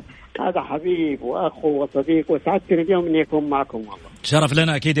هذا حبيب واخو وصديق وسعدتني اليوم اني اكون معكم. والله شرف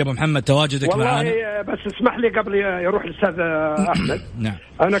لنا اكيد يا ابو محمد تواجدك معنا. والله بس اسمح لي قبل يروح الاستاذ احمد. نعم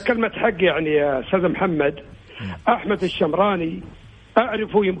انا كلمه حق يعني يا استاذ محمد. أحمد الشمراني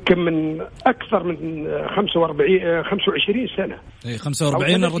أعرفه يمكن من أكثر من 25 سنة.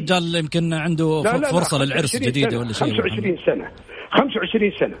 45 الرجال يمكن عنده فرصة للعرس جديدة ولا شيء.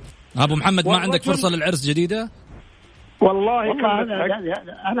 25 سنة. أبو محمد ما عندك فرصة للعرس جديدة؟ والله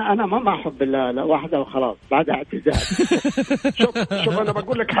أنا ما أحب إلا واحدة وخلاص بعدها اعتزال. شوف أنا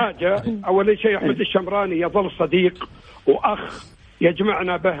بقول لك حاجة. أول شيء أحمد الشمراني يظل صديق وأخ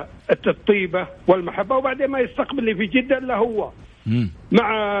يجمعنا به الطيبة والمحبة، وبعدين ما يستقبل لي في جدة إلا هو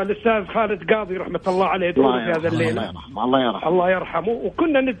مع الأستاذ خالد قاضي رحمة الله عليه دور في هذا الليل. الله يرحمه.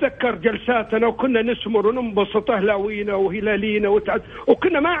 وكنا نتذكر جلساتنا وكنا نسمر وننبسط أهلاوينا وهلالينا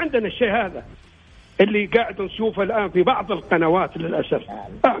وكنا ما عندنا الشيء هذا اللي قاعد نشوفه الآن في بعض القنوات للأسف.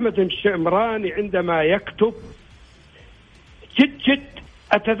 أحمد الشمراني عندما يكتب جد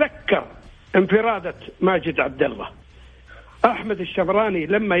أتذكر انفرادة ماجد عبد الله. أحمد الشمراني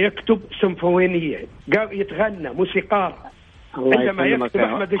لما يكتب سيمفونية يتغنى موسيقار. عندما يكتب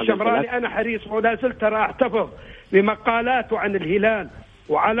أحمد الشمراني أنا حريص ولا زلت ترى أحتفظ بمقالاته عن الهلال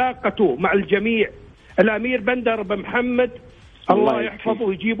وعلاقته مع الجميع. الأمير بندر بن محمد الله يحفظه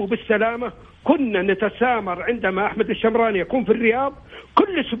ويجيبه بالسلامة. كنا نتسامر عندما أحمد الشمراني يكون في الرياض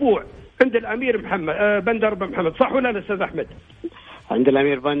كل أسبوع عند الأمير محمد بندر بن محمد. صح ولا لا أستاذ أحمد؟ عند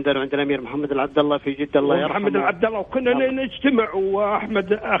الأمير بندر وعند الأمير محمد العبد الله في جدة الله يرحمه. محمد العبد الله وكنا نجتمع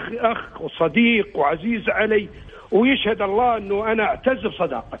وأحمد أخ وصديق وعزيز علي ويشهد الله أنه أنا أعتز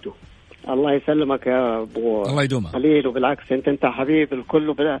بصداقته. الله يسلمك يا أبو الله يدومه خليل. وبالعكس أنت حبيب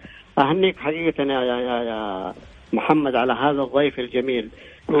الكل. أهنيك حقيقة يا محمد على هذا الضيف الجميل.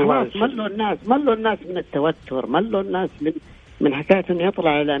 ملوا الناس من التوتر. ملوا الناس من حكاية أن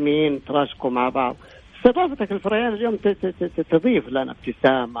يطلع الأمين تراشقوا مع بعض. استضافتك الفريان اليوم تضيف لنا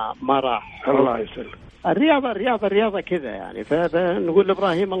ابتسامة مرح. الله يسلمك. الرياضة كذا يعني. فنقول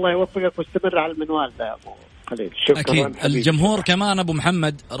لإبراهيم الله يوفقك واستمر على المنوال ده يا أبو خليل. أكيد الجمهور كمان أبو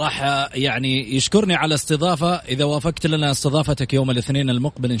محمد راح يعني يشكرني على استضافة إذا وافقت لنا استضافتك يوم الاثنين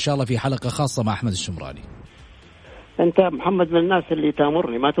المقبل إن شاء الله في حلقة خاصة مع أحمد الشمراني. أنت محمد من الناس اللي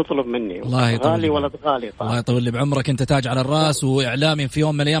تامرني ما تطلب مني. غالي ولا غالي. الله يطول لي بعمرك. أنت تاج على الرأس وإعلامي في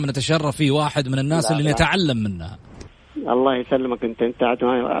يوم من الأيام نتشرف فيه واحد من الناس اللي نتعلم منها. الله يسلمك. أنت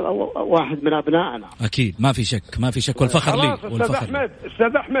واحد من أبنائنا. أكيد ما في شك والفخر لي.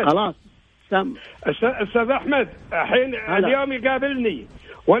 أستاذ أحمد خلاص أستاذ أحمد الحين اليوم يقابلني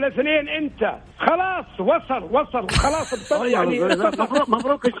والاثنين أنت خلاص وصل خلاص يعني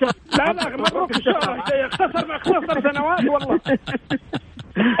مبروك الشهر. لا مبروك الشهر. اختصر سنوات والله.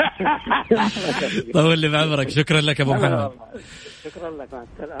 طول لي بعمرك. شكرا لك أبو محمد. شكرا لك.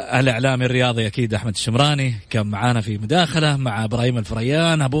 الإعلامي الرياضي أكيد أحمد الشمراني كان معانا في مداخلة مع إبراهيم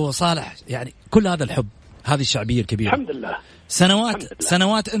الفريان. أبو صالح يعني كل هذا الحب هذه الشعبية الكبيرة الحمد لله.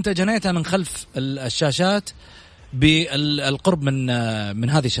 سنوات أنت جنيتها من خلف الشاشات بالقرب من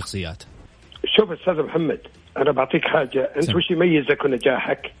هذه الشخصيات. شوف أستاذ محمد أنا بعطيك حاجة. أنت وش يميزك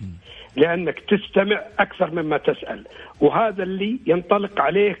ونجاحك؟ لأنك تستمع أكثر مما تسأل. وهذا اللي ينطلق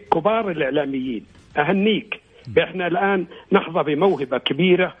عليه كبار الإعلاميين. أهنيك. إحنا الآن نحظى بموهبة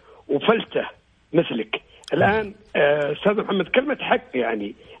كبيرة وفلتة مثلك. الآن أستاذ محمد كلمة حق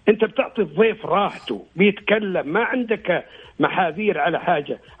يعني أنت بتعطي الضيف راحته بيتكلم ما عندك محاذير على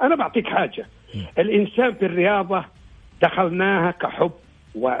حاجة. أنا بعطيك حاجة. الإنسان في الرياضة دخلناها كحب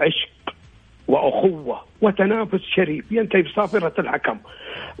وعشق وأخوة وتنافس شريف ينتهي بصافرة الحكم.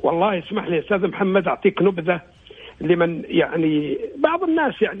 والله اسمح لي أستاذ محمد أعطيك نبذة لمن يعني بعض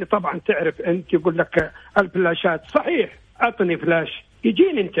الناس يعني طبعا تعرف أنت يقول لك الفلاشات. صحيح أعطني فلاش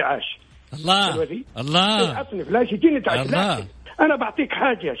يجيني انتعاش. الله أعطني فلاش يجيني انتعاش. لكن أنا بعطيك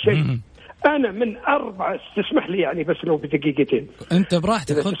حاجة شيء. أنا من 4 تسمح لي يعني بس لو بدقيقتين. أنت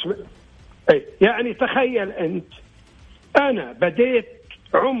براحتك. يعني تخيل أنت أنا بديت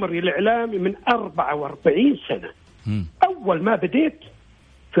عمري الإعلامي من 44 سنة. أول ما بديت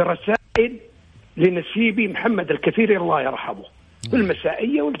في رسائل لنسيبي محمد الكثير الله يرحمه في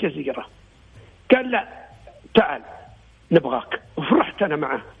المسائية والجزيرة. قال لا تعال نبغاك. فرحت أنا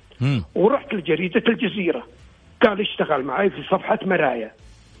معه ورحت لجريدة الجزيرة، قال اشتغل معي في صفحة مرايا.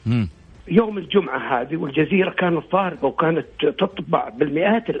 يوم الجمعة هذه والجزيرة كانت ضاربة وكانت تطبع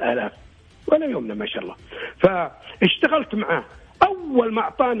بالمئات الآلاف ولا يومنا ما شاء الله. فاشتغلت معه. أول ما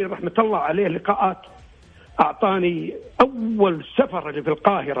أعطاني رحمة الله عليه لقاءات، أعطاني أول سفر اللي في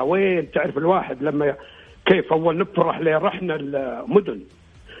القاهرة، وين تعرف الواحد لما كيف أول نفرح لرحنا المدن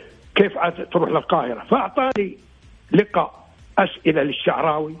كيف عاد تروح للقاهرة. فأعطاني لقاء أسئلة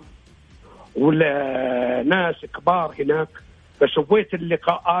للشعراوي وناس كبار هناك، فسويت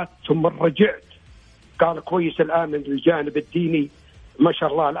اللقاءات ثم رجعت. قال كويس الآن من الجانب الديني ما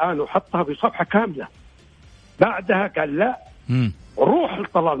شاء الله الآن، وحطها في صفحة كاملة. بعدها قال لا روح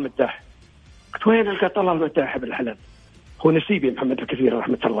لطلال مداح. قلت وين ألقى طلال مداح بالحلال؟ هو نسيبي محمد الكثير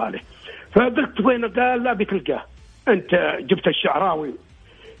رحمة الله عليه. فقلت وين؟ قال لا بتلقاه، أنت جبت الشعراوي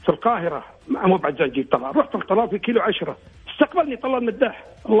في القاهرة مو بعد زنجي طلال. رحت لطلال في كيلو 10 استقبلني طلال مداح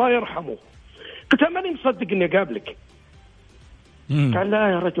الله يرحمه. قلت ماني مصدق إني قابلك. قال لا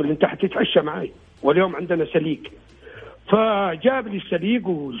يا رجل أنت حتتعشى معي واليوم عندنا سليق. فجاب لي السليق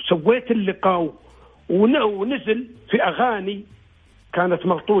وسويت اللقاء ونزل في أغاني كانت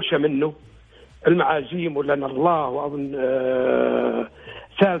ملطوشة منه، المعازيم ولنا الله، وأظن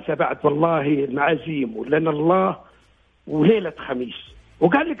ثالثة بعد والله المعازيم ولنا الله وليلة خميس،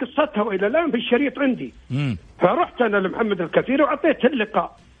 وقال لي قصتها وإلى الآن في الشريط عندي. فرحت أنا لمحمد الكثير وعطيت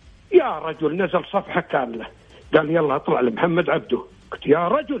اللقاء. يا رجل نزل صفحة كاملة. قال يلا اطلع لمحمد عبده. قلت يا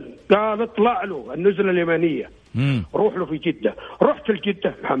رجل. قال اطلع له النزلة اليمنية روح له في جدة. رحت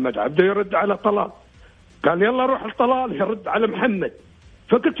لجدة محمد عبده يرد على طلال. قال يلا روح لطلال يرد على محمد.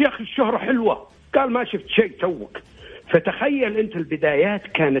 فقلت يا أخي الشهرة حلوة. قال ما شفت شيء توك. فتخيل أنت البدايات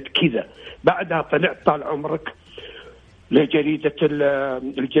كانت كذا. بعدها طلعت طال عمرك لجريدة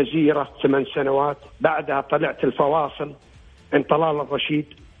الجزيرة 8 سنوات. بعدها طلعت الفواصل عند طلال الرشيد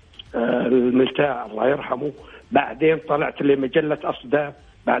الملتاع الله يرحمه. بعدين طلعت لمجلة أصداء.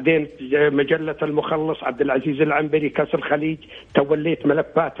 بعدين مجلة المخلص عبد العزيز العنبري كاس الخليج توليت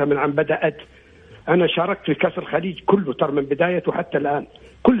ملفاتها من عن بدأت. أنا شاركت في كاس الخليج كله ترى من بدايته حتى الآن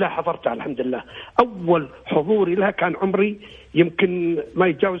كلها حضرتها الحمد لله. أول حضوري لها كان عمري يمكن ما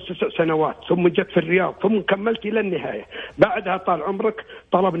يتجاوز 9 سنوات، ثم جت في الرياض ثم كملت إلى النهاية. بعدها طال عمرك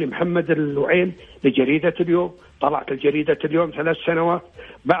طلبني محمد الوعيل لجريدة اليوم، طلعت الجريدة اليوم 3 سنوات.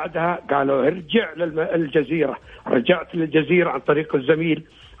 بعدها قالوا ارجع للجزيرة، رجعت للجزيرة عن طريق الزميل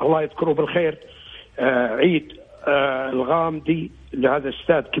الله يذكره بالخير عيد الغامدي، لهذا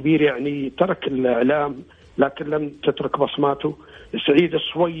استاذ كبير يعني ترك الإعلام لكن لم تترك بصماته. سعيد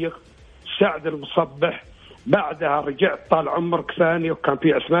الصويغ، سعد المصبح. بعدها رجعت طال عمرك ثاني وكان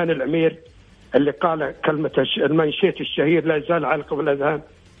في عثمان العمير اللي قال كلمة المنشيت الشهير لا يزال علق في الأذهان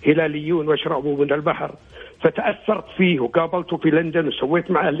هلاليون واشربوا من البحر. فتأثرت فيه وقابلته في لندن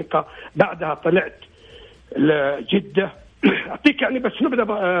وسويت معه اللقاء. بعدها طلعت لجدة أعطيك يعني بس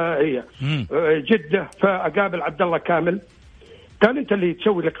نبدأ هي جدة. فأقابل عبد الله كامل. قال أنت اللي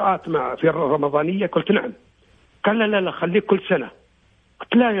تسوي لقاءات مع في الرمضانية؟ قلت نعم. قال لا خليك كل سنة.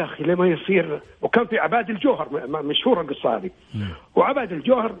 قلت لا يا أخي لما يصير. وكان في عباد الجوهر مشهورة القصة هذه. وعباد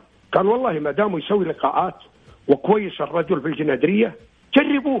الجوهر قال والله ما داموا يسوي لقاءات وكويس الرجل في الجنادرية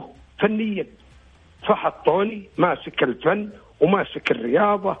جربوه فنيا. فحطوني ماسك الفن وماسك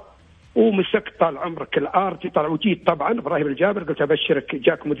الرياضة ومسكت طال عمرك الآرتي. طلع وجيت طبعا إبراهيم الجابر قلت أبشرك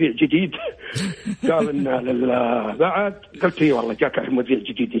جاك مذيع جديد. قال إن بعد قلت إيه والله جاك مذيع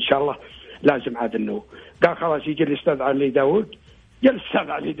جديد إن شاء الله لازم عاد إنه. قال خلاص يجي الأستاذ علي داود. جاء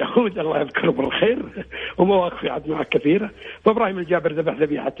الأستاذ علي داود الله يذكره بالخير ومواقف عاد معه كثيرة. فإبراهيم الجابر ذبح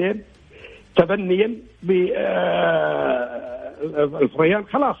ذبيحتين تبنيا بالفريان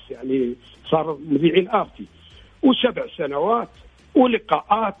خلاص يعني صار مذيعين آرتي. و7 سنوات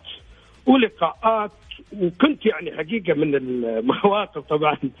ولقاءات وكنت يعني حقيقة من المواقف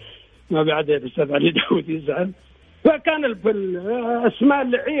طبعا ما بعد الأستاذ علي داود يزعل. فكان الأسماء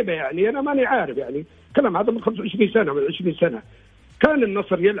اللعيبة يعني أنا ماني عارف يعني كلام هذا من 25 سنة من 20 سنة كان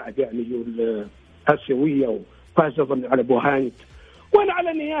النصر يلعب يعني الآسيوية وفاز أظن على بوهانت وأنا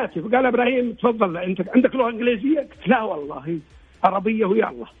على نياتي. فقال إبراهيم تفضل أنت عندك لغة إنجليزية؟ قلت لا والله عربية ويا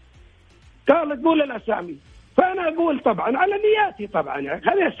الله. قال تقول الأسامي. فأنا أقول طبعا على نياتي طبعا يعني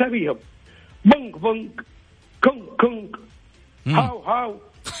خلي أساميهم بنك كونغ كونغ هاو.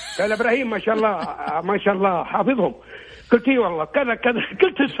 قال إبراهيم ما شاء الله حافظهم. قلت اي والله كذا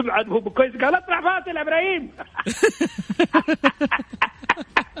قلت اسم عاد هو كويس. قال اطلع فاتل إبراهيم.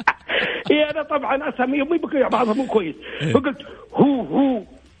 انا طبعا اساميهم بعضهم مو كويس. فقلت هو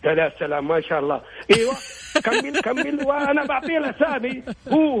قال يا سلام ما شاء الله. ايوه كمل وانا بعطيه الاسامي.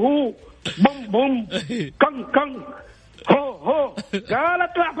 هو بوم بوم كن هو قال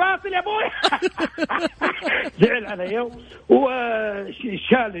اطلع فاصل يا ابوي. زعل علي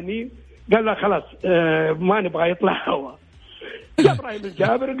وشالني، قال له خلاص ما نبغى يطلع هو. يا ابراهيم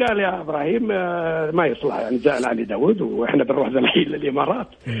الجابر قال يا ابراهيم ما يصلح، يعني زعل علي داود واحنا بنروح الحين للامارات.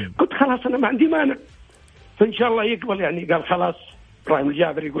 قلت خلاص انا ما عندي مانع، فان شاء الله يقبل يعني. قال خلاص. ابراهيم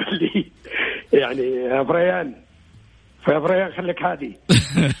الجابر يقول لي يعني يا فريان خليك هادي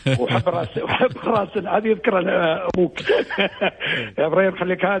وحب راس هذه يذكر ابوك. يا فريان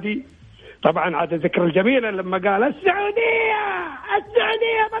خليك هادي. طبعا عاد ذكر الجميله لما قال السعوديه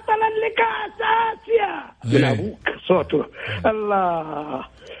بطلا لكاس اسيا من ابوك صوته الله.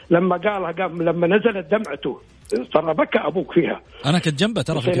 لما قالها لما نزلت دمعته ترى بكى ابوك فيها. انا كنت جنبه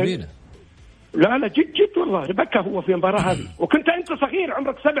ترى في الكبيره. لا جد والله بكى هو في المباراه هذه. وكنت انت صغير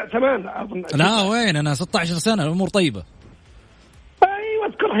عمرك 7-8. لا وين انا 16 سنه الامور طيبه. ايوه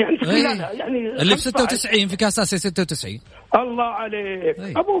اذكرها يعني اللي في 96 في كاس اسيا 96. الله عليك.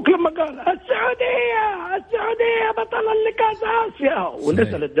 ابوك لما قال السعوديه بطلا لكاس اسيا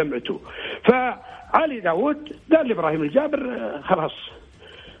ونزلت دمعته. فعلي داود قال لي ابراهيم الجابر خلاص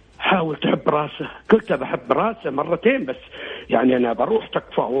حاول تحب راسه. قلت بحب راسه مرتين بس، يعني انا بروح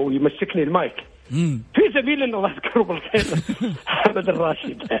تكفى ويمسكني المايك في سبيل انه الله يذكره بالخير. حمد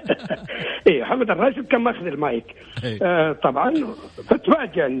الراشد. ايه حمد الراشد كان ماخذ المايك. طبعا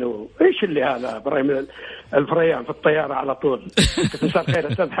فتفاجئ انه ايش اللي هذا ابراهيم الفريان في الطياره على طول. مساء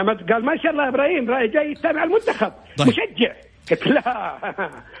الخير استاذ حمد. قال ما شاء الله ابراهيم جاي يتابع المنتخب مشجع. قلت لا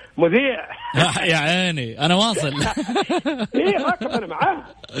مذيع. يا عيني انا واصل. ايه راكب انا معاه.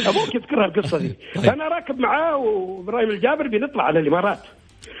 ابوك يذكرها القصه دي. انا راكب معاه وابراهيم الجابر بنطلع على الامارات.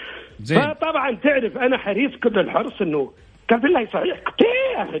 فطبعا تعرف انا حريص كل الحرص انه قال بالله صحيح. قلت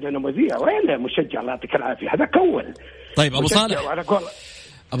يا اخي انا مذيع وين مشجع الله يعطيك العافيه هذا كول. طيب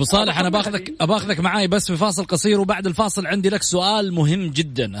ابو صالح انا باخذك معاي بس في فاصل قصير، وبعد الفاصل عندي لك سؤال مهم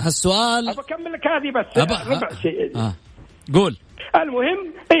جدا. هالسؤال بكمل لك هذه بس ربع شيء. قول.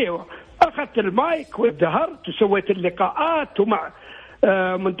 المهم ايوه اخذت المايك وازدهرت وسويت اللقاءات ومع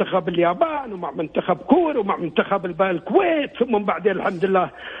منتخب اليابان ومع منتخب كوريا ومع منتخب الكويت، ثم بعدين الحمد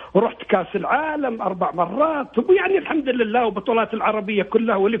لله رحت كاس العالم 4 مرات، ويعني الحمد لله وبطولات العربية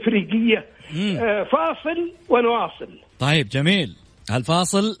كلها والإفريقية. فاصل ونواصل. طيب جميل.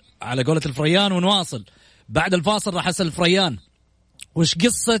 هالفاصل على قولة الفريان ونواصل. بعد الفاصل راح أسأل الفريان وش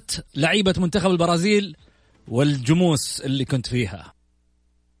قصة لعيبة منتخب البرازيل والجموس اللي كنت فيها.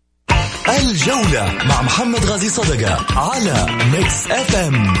 الجولة مع محمد غازي صدقة على ميكس اف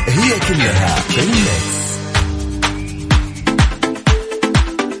ام، هي كلها في الميكس.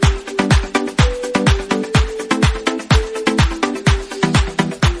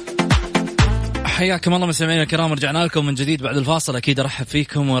 حياكم الله مستمعينا الكرام، رجعنا لكم من جديد بعد الفاصل. أكيد أرحب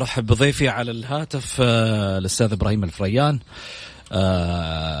فيكم وأرحب بضيفي على الهاتف الأستاذ إبراهيم الفريان،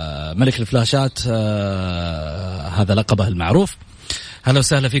 ملك الفلاشات، هذا لقبه المعروف. هلا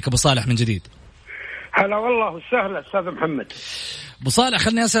وسهلا فيك أبو صالح من جديد. هلا والله وسهلا أستاذ محمد. أبو صالح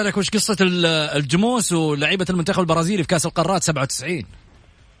خلني أسألك وش قصة الجموس ولعيبة المنتخب البرازيلي في كأس القارات 97؟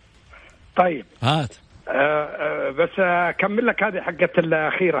 طيب هات. بس أكمل لك هذه حقة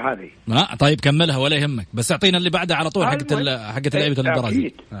الأخيرة هذه. طيب كملها ولا يهمك، بس أعطينا اللي بعدها على طول حقة لعيبة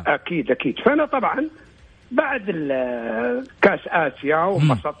البرازيل. أكيد. فأنا طبعا بعد كأس آسيا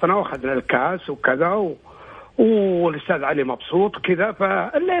وانبسطنا وأخذنا الكأس وكذا والأستاذ علي مبسوط كذا.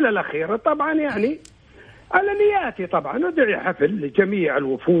 فالليلة الأخيرة طبعا يعني على نياتي طبعا ودعي حفل لجميع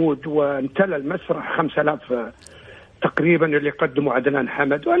الوفود، وامتلأ المسرح 5000 تقريبا اللي قدموا عدنان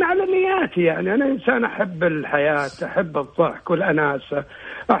حمد. وأنا على نياتي يعني أنا إنسان أحب الحياة، أحب الضحك والأناسة،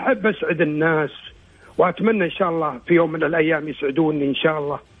 أحب أسعد الناس، وأتمنى إن شاء الله في يوم من الأيام يسعدوني إن شاء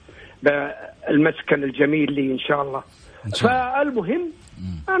الله بالمسكن الجميل لي إن شاء الله. فالمهم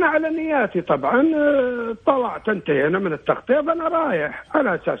أنا على نياتي طبعا طلعت انتهينا من التغطية، فأنا رايح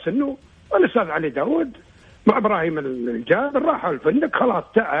على أساس أنه الأستاذ علي داود مع إبراهيم الجابر راحوا الفندق خلاص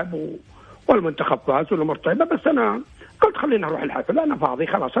تعب والمنتخب فاز والأمور طيبة. بس أنا قلت خلينا نروح الحفل، أنا فاضي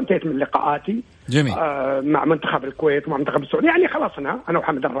خلاص، انتهيت من لقاءاتي. جميل. مع منتخب الكويت ومع منتخب السعودية يعني خلاص أنا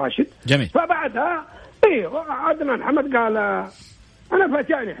وحمد الراشد. جميل. فبعدها عدنان حمد قال أنا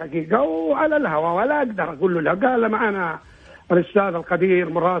فاجأني حقيقة وعلى الهواء ولا أقدر أقول له لا. قال معنا الأستاذ القدير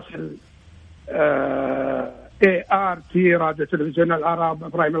مراسل ART راديو تلفزيون العرب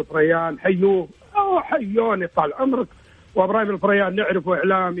إبراهيم الفريان، حيوني طال عمرك، وإبراهيم الفريان نعرفه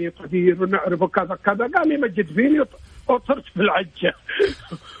إعلامي قدير ونعرفه كذا كذا. قام يمجد فيني وطرت في العجة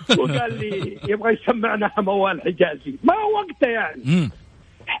وقال لي يبغى يسمعنا موال حجازي. ما وقته يعني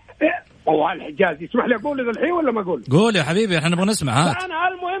موال الحجازي. اسمح لي اقول اذا الحين ولا ما اقول؟ قول يا حبيبي احنا نبغى نسمع. هات. انا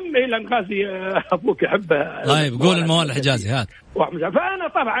المهم الى نغازي ابوك يحبه. طيب قول الموال الحجازي. هات. فانا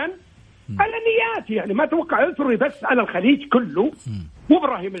طبعا على نياتي يعني ما توقع يثري بس على الخليج كله،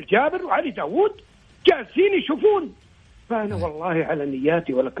 وابراهيم الجابر وعلي داوود جالسين يشوفون. فانا والله على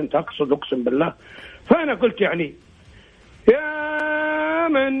نياتي ولا كنت اقصد، اقسم بالله. فانا قلت يعني يا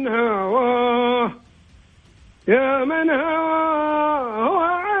من هواه يا من هواه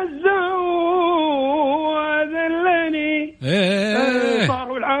وعزه وذلني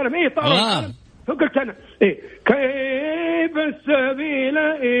طاروا العالم. طاروا العالم. فقلت انا كيف السبيل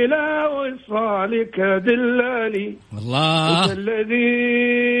الى وصالك دلاني الله الذي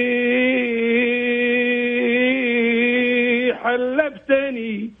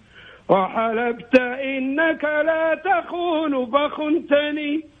حلفتني وحلبت إنك لا تخون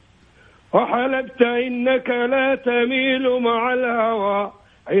فخنتني وحلبت إنك لا تميل مع الهوى.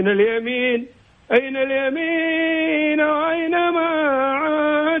 أين اليمين أين اليمين وأين ما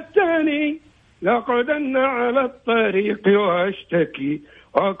عدتني لقدن على الطريق وأشتكي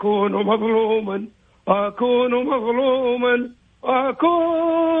وأكون مظلوما وأكون مظلوما وأكون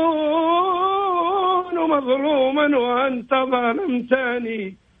مظلوما وأنت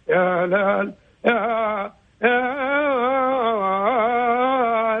ظلمتني يا لال يا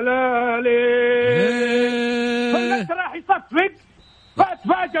لالي. فالناس راح يصفق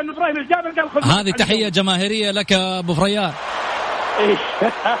فاتفاجأ ان ابراهيم الجابر قال خذ. هذه تحية جماهيرية لك ابو فريان.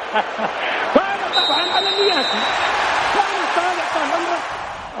 فانا طبعا على نياتي كان طالع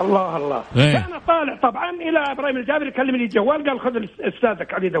الله الله كان طالع طبعا الى ابراهيم الجابر يكلمني الجوال قال خذ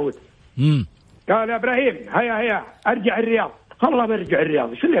استاذك علي داوود. قال يا ابراهيم هيا ارجع الرياض. والله برجع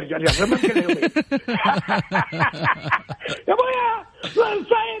الرياض. شو اللي يرجع الرياض؟ ما كان يومين. يا ابويا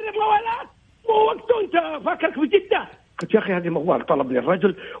صاير موالات مو وقته انت فاكرك بجده. قلت يا اخي هذه موال طلبني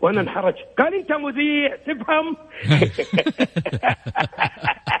الرجل وانا انحرج. قال انت مذيع تفهم.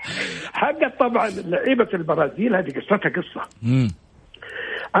 حقت طبعا لعيبه البرازيل هذه قصتها قصه.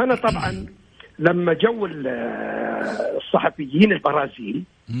 انا طبعا لما جو الصحفيين البرازيل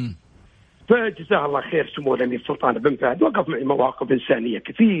فجزاه الله خير سمو الأمير سلطان بن فهد وقف معي مواقف إنسانية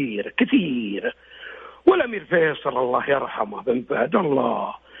كثيرة. والأمير فيصل الله يرحمه بن فهد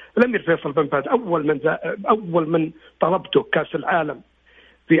الله. الأمير فيصل بن فهد أول من طلبته كأس العالم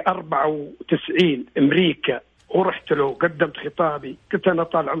في 94 أمريكا ورحت له قدمت خطابي. قلت أنا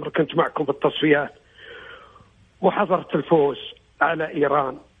طال عمرك كنت معكم في التصفيات وحضرت الفوز على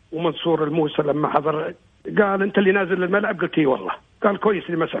إيران. ومنصور الموسى لما حضر قال أنت اللي نازل للملعب. قلت إيه والله. قال كويس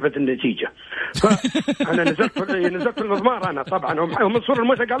اللي ما سحبت النتيجة. فأنا نزلت المضمار أنا طبعا. ومنصور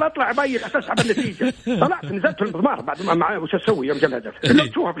الموسى قال أطلع باين تسحب النتيجة. طلعت نزلت المضمار بعد ما معي وش أسوي يوم جل هدف.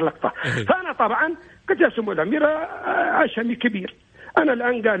 شوفها باللقطة. فأنا طبعا قلت يا سمو الأمير عشمي كبير. أنا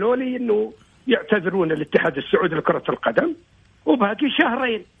الآن قالوا لي إنه يعتذرون الاتحاد السعودي لكرة القدم وباقي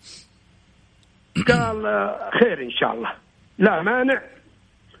شهرين. قال خير إن شاء الله لا مانع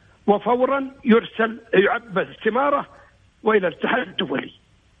وفورا يعبى استمارة وإلى الاتحاد الدولي.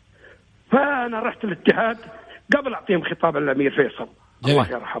 فأنا رحت الاتحاد قبل أعطيهم خطاب الأمير فيصل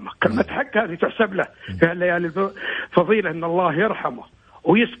الله يرحمه. كلمة حق هذه تحسب له في الليالي فضيلة إن الله يرحمه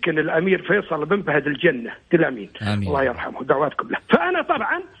ويسكن الأمير فيصل بن فهد الجنة. الأمين الله يرحمه دعواتكم له. فأنا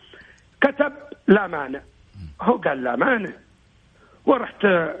طبعا كتب لا مانع. هو قال لا مانع. ورحت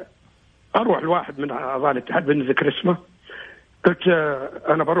أروح الواحد من أعضاء الاتحاد بنذكر اسمه. قلت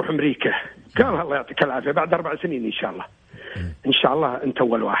أنا بروح أمريكا. قال الله يعطيك العافية بعد 4 سنين إن شاء الله. إن شاء الله أنت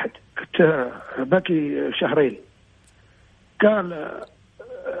أول واحد. قلت باقي شهرين. قال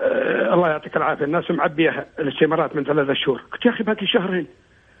الله يعطيك العافية الناس معبية الاستمارات من 3 شهور. قلت يا أخي باقي شهرين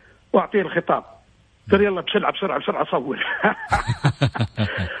وأعطيه الخطاب. قال يلا بسرعة صور.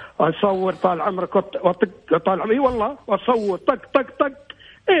 أصور طال عمرك وطق طال عمري والله وأصور طق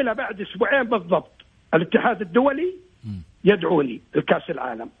إلى بعد 2 أسبوع بالضبط الاتحاد الدولي يدعوني لكأس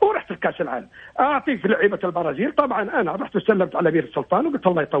العالم. ورحت الكأس العالم أعطيك لعيبة البرازيل. طبعا أنا رحت وسلمت على أمير السلطان وقلت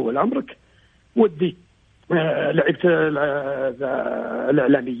الله يطول عمرك ودي لعيبة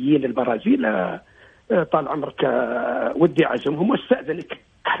الإعلاميين البرازيل طال عمرك ودي أعزمهم واستأذنك.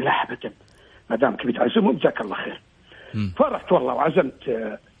 قال لا أبدا ما دامك بتعزمهم جزاك الله خير. فرحت والله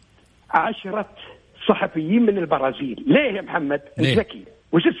وعزمت 10 صحفيين من البرازيل. ليه يا محمد ذكي؟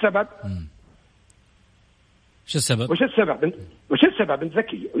 وش السبب؟ وش السبب؟ وش السبب انت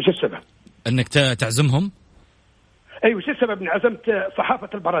ذكي؟ وش السبب؟ انك تعزمهم؟ اي وش السبب اني عزمت صحافة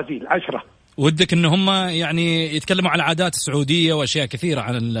البرازيل 10؟ ودك ان هم يعني يتكلموا عن العادات السعودية واشياء كثيرة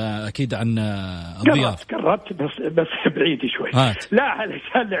عن اكيد عن الضيافة. قربت بس بعيد شوي. لا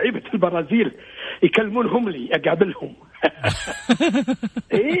علشان لعيبة البرازيل يكلمونهم لي اقابلهم.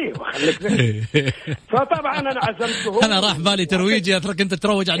 ايه وخليك ذكي. فطبعا انا عزمتهم. انا راح بالي ترويجي، اترك انت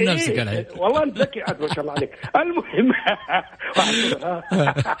تروج عن نفسك الحين. والله انت ذكي عاد ما شاء الله عليك. المهم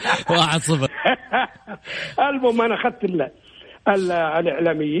 1-0. المهم انا اخذت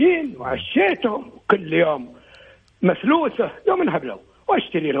الاعلاميين وعشيتهم كل يوم مثلوثه يوم انهبلوا،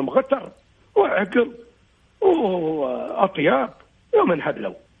 واشتري لهم غتر وعقل واطياب يوم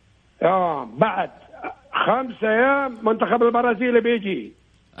انهبلوا. بعد 5 أيام منتخب البرازيل بيجي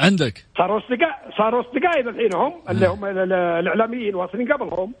عندك. صاروا اصدقائي الحين هم اللي هم الاعلاميين واصلين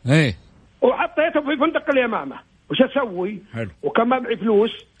قبلهم. ايه. وحطيتهم في فندق اليمامه. وش اسوي؟ وكان ما معي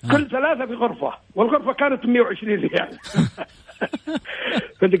فلوس. كل 3 في غرفه، والغرفه كانت 120 ريال.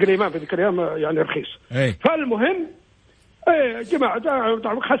 فندق اليمامه يعني رخيص. ايه. فالمهم جماعه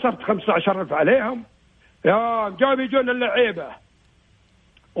خسرت 15,000 عليهم. جاء يجون اللعيبه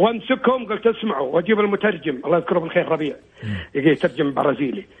وامسكهم، قلت اسمعوا، واجيب المترجم الله يذكره بالخير ربيع يجي يترجم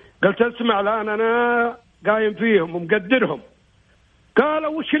برازيلي. قلت اسمع الان انا قايم فيهم ومقدرهم.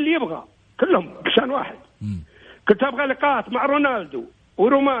 قالوا وش اللي يبغى؟ كلهم كشان واحد. قلت ابغى لقاءات مع رونالدو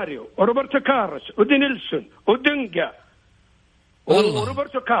وروماريو وروبرتو كارلوس ودينيلسون ودنجا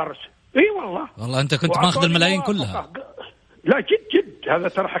وروبرتو كارلوس. اي والله انت كنت ماخذ الملايين كلها. لا جد هذا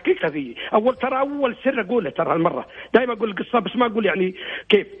ترى حقيقة ذي. أول سر أقوله ترى المرة دائما أقول القصة بس ما أقول يعني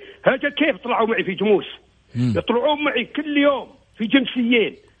كيف طلعوا معي في جموس. يطلعون معي كل يوم في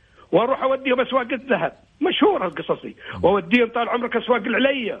جنسيين، وأروح أوديهم أسواق الذهب، مشهورة القصص دي، وأوديهم طال عمرك أسواق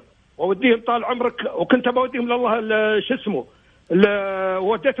العليا، وأوديهم طال عمرك، وكنت بوديهم لله شو اسمه،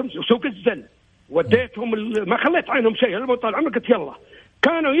 وديتهم سوق الزل، وديتهم ما خليت عينهم شيء. طال عمرك قلت يلا.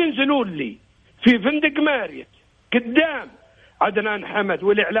 كانوا ينزلون لي في فندق ماريت قدام عدنان حمد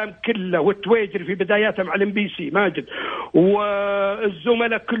والإعلام كله والتويجر في بداياته مع الMBC ماجد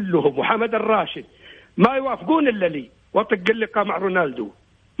والزملاء كلهم وحمد الراشد، ما يوافقون إلا لي وطق اللقاء مع رونالدو.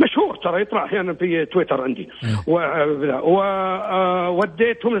 مشهور ترى، يطلع أحيانا في تويتر عندي.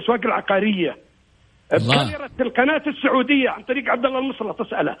 وديتهم الأسواق العقارية بكاميرا القناة السعودية عن طريق عبد الله المصلى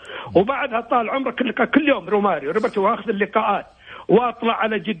تسأله. وبعدها طال عمرك اللقاء كل يوم روماريو روبرتو، واخذ اللقاءات واطلع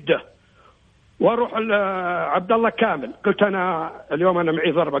على جدة واروح عبد الله كامل. قلت انا اليوم انا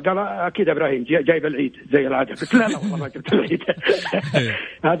معي ضربه. قال اكيد ابراهيم جايب العيد زي العاده. قلت لا والله ما جبت العيد.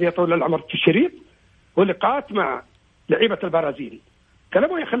 هذه طول العمر في الشريط ولقاءات مع لعيبه البرازيل. قال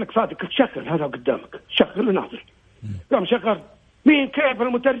ابوي خليك صادق. قلت شغل هذا قدامك، شغل وناظر. قام شغل مين كيف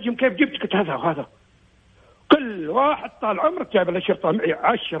المترجم كيف جبت؟ قلت هذا وهذا. كل واحد طال عمرك جايب الاشرطه معي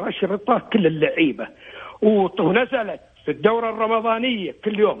 10 اشرطات كل اللعيبه. ونزلت في الدوره الرمضانيه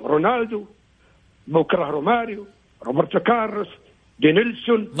كل يوم رونالدو، بكره روماريو، روبرتو كارلوس،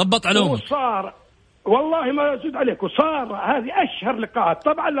 دينيلسون. ضبط علومك. وصار والله ما أزيد عليك، وصار هذه أشهر لقاءات.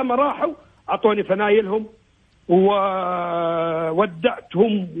 طبعا لما راحوا أعطوني فنايلهم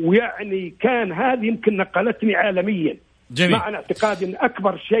وودعتهم، ويعني كان هذه يمكن نقلتني عالميا. جميل. مع اعتقادي أن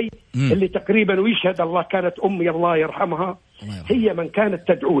أكبر شيء اللي تقريبا ويشهد الله كانت أمي الله يرحمها هي من كانت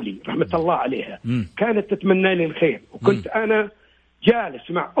تدعو لي رحمة الله عليها. كانت تتمنى لي الخير. وكنت أنا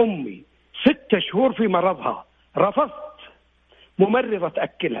جالس مع أمي 6 شهور في مرضها، رفضت ممرضة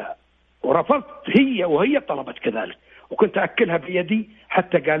تأكلها، ورفضت وهي طلبت كذلك، وكنت أكلها بيدي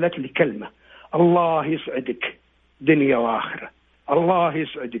حتى قالت لي كلمة: الله يسعدك دنيا وآخرة، الله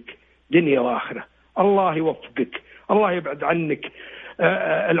يسعدك دنيا وآخرة، الله يوفقك، الله يبعد عنك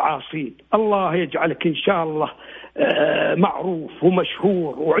العاصين، الله يجعلك إن شاء الله معروف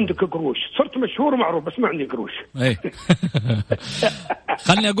ومشهور وعندك قروش. صرت مشهور ومعروف بس ما عندي قروش.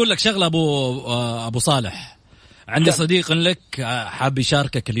 خلني أقول لك شغلة أبو صالح. عندي صديق لك حاب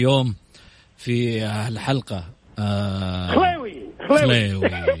يشاركك اليوم في الحلقة. خليوي.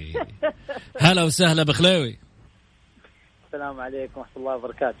 هلا وسهلا بخليوي. السلام عليكم ورحمة الله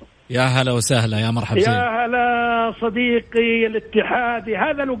وبركاته. يا هلا وسهلا، يا مرحبا. يا هلا صديقي الاتحادي.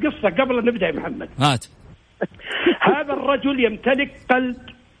 هذا له قصة قبل أن نبدأ يا محمد. هات. هذا الرجل يمتلك قلب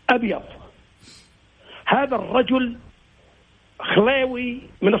أبيض. هذا الرجل خليوي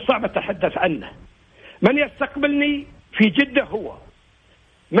من الصعب التحدث عنه. من يستقبلني في جدة هو،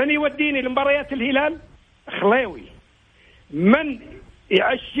 من يوديني لمباريات الهلال خليوي، من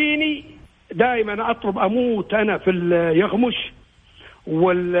يعشيني دائما أطلب أموت أنا في اليغمش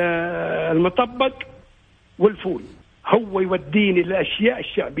والمطبق والفول، هو يوديني للأشياء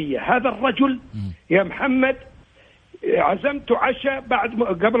الشعبية. هذا الرجل يا محمد عزمته عشاء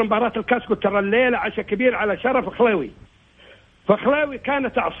قبل مباراة الكاس، قلت ترى الليلة عشاء كبير على شرف خليوي. فخلاوي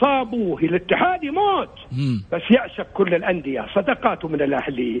كانت أعصابه الاتحاد يموت، بس يعشق كل الأندية. صدقاته من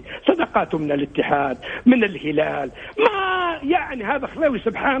الأهلي، صدقاته من الاتحاد، من الهلال، ما يعني هذا خلاوي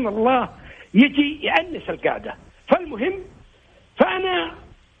سبحان الله يجي يأنس القعدة. المهم فأنا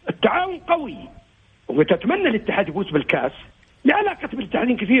التعاون قوي وتتمنى الاتحاد يفوز بالكاس لعلاقة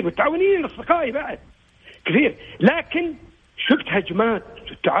بالاتحادين كثير والتعاونين الأصدقائي بعد كثير، لكن شفت هجمات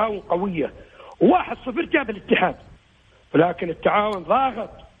التعاون قوية 1-0 جاب الاتحاد، ولكن التعاون ضاغط.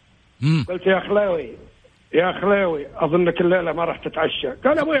 قلت يا خلاوي أظنك الليلة ما راح تتعشى.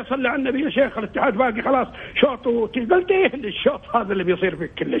 قال أبوي صلي على النبي يا شيخ الاتحاد باقي خلاص شوط. قلت إيه الشوط هذا اللي بيصير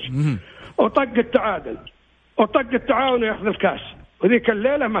فيك كلش. وطق التعادل وطق التعاون ويأخذ الكاس، وذيك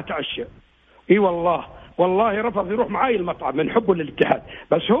الليلة ما تعشى. اي والله رفض يروح معاي المطعم من حبه للاتحاد،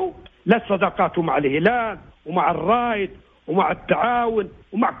 بس هو لا صداقاته مع الهلال ومع الرايد ومع التعاون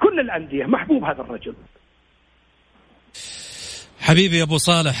ومع كل الأندية، محبوب هذا الرجل. حبيبي أبو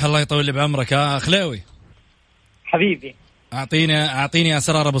صالح الله يطول لي بعمرك. خلاوي حبيبي أعطيني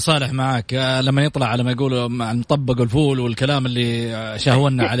أسرار أبو صالح معك لما يطلع على ما يقولوا مع المطبق والفول والكلام اللي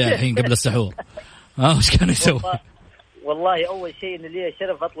شاهونا عليه الحين قبل السحور. وش كان يسوي؟ والله أول شيء إن لي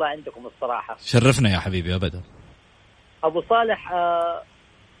شرف أطلع عندكم الصراحة. شرفنا يا حبيبي أبدا. أبو صالح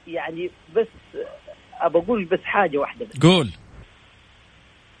يعني بس أقول بس حاجة واحدة بس. قول.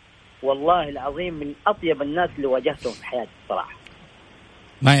 والله العظيم من أطيب الناس اللي واجهتهم في حياتي الصراحة.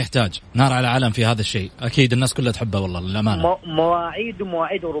 ما يحتاج نار على علم في هذا الشيء، أكيد الناس كلها تحبه والله للأمانة.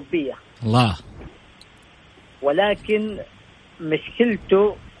 مواعيد أوروبية الله، ولكن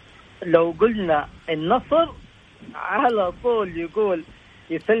مشكلته لو قلنا النصر على طول يقول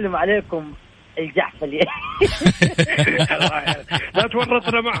يسلم عليكم الجحفلي. لا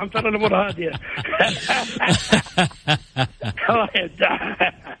تورطنا معهم ترى الأمور هادية.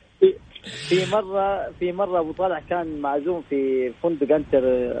 في مرة أبو طالع كان معزوم في فندق أنتر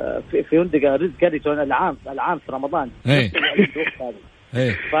في فندق رزق كاريتون العام في رمضان.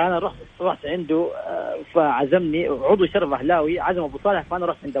 فأنا رحت عنده فعزمني عضو شرف أهلاوي عزم أبو صالح، فأنا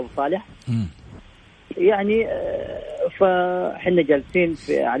رحت عند أبو صالح يعني فحنا جالسين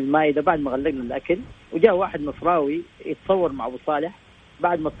على المائدة بعد ما غلقنا الأكل، وجاء واحد نصراوي يتصور مع أبو صالح.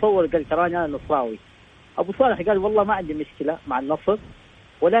 بعد ما تصور قال تراني أنا نصراوي. أبو صالح قال والله ما عندي مشكلة مع النصر،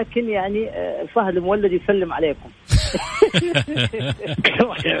 ولكن يعني فهد المولد يسلم عليكم.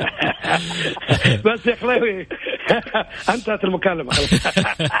 بس يا خلاوي انتهت المكالمة.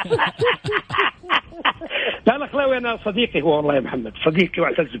 لا خلاوي أنا صديقي هو والله يا محمد، صديقي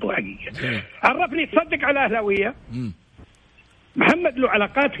واعتز به حقيقة. عرفني تصدق على أهلاوية محمد له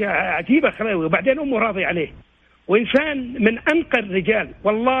علاقات عجيبة خلاوي، وبعدين أمه راضي عليه، وإنسان من أنقى الرجال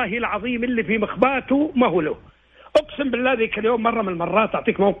والله العظيم اللي في مخباته ما هو له. أقسم بالله ذيك اليوم مرة من المرات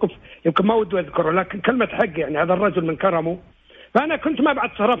أعطيك موقف يمكن ما ودي أذكره، لكن كلمة حق يعني هذا الرجل من كرمه. فأنا كنت ما بعد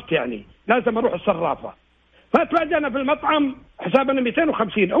صرفت يعني لازم أروح الصرافة، فتواجهنا في المطعم حسابنا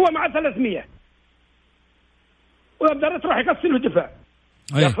 250 هو مع 300 وقدرت راح يقصل ودفع.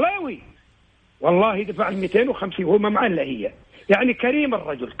 يا خلاوي والله دفع 250 وهو ما معه إلا هي. يعني كريم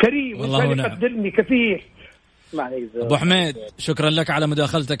الرجل كريم وكان يقدرني كثير. أبو حميد شكرا لك على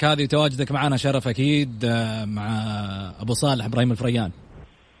مداخلتك هذه وتواجدك معنا، شرف أكيد مع أبو صالح إبراهيم الفريان.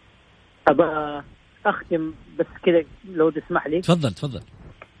 أبا أختم بس كده لو تسمح لي. تفضل.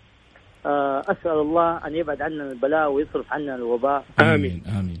 أسأل الله أن يبعد عنا البلاء ويصرف عنا الوباء. آمين.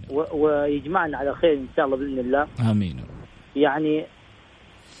 ويجمعنا على خير إن شاء الله بإذن الله. آمين. يعني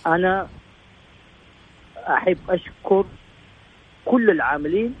أنا أحب أشكر كل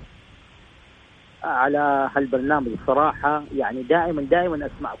العاملين على هالبرنامج الصراحة، يعني دائما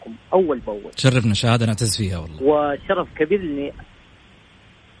أسمعكم أول بأول. شرفنا، شهادة نعتز فيها والله، وشرف كبير إني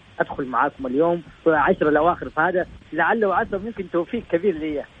أدخل معاكم اليوم في 10 الأواخر، فهذا لعله وعسى ممكن توفيق كبير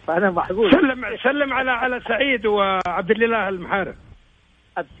لي، فأنا محظوظ. سلم على سعيد وعبد الله المحارب.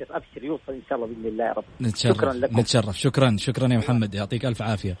 أبشر يوصل إن شاء الله بإذن الله يا رب. شكرا لكم. نتشرف. شكرا يا محمد، يعطيك ألف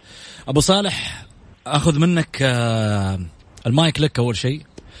عافية. أبو صالح أخذ منك المايك لك أول شيء،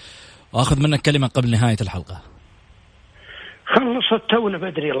 وأخذ منك كلمة قبل نهاية الحلقة. خلصت تونا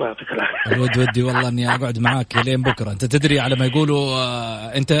بدري الله يعطيك العافية. ودي والله إني أقعد معاك لين بكرة. أنت تدري على ما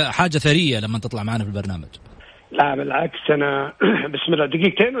يقولوا أنت حاجة ثرية لما تطلع معنا في البرنامج. لا بالعكس أنا بسم الله.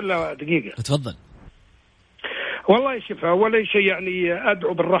 دقيقتين ولا دقيقة؟ تفضل. والله شوف أول شيء يعني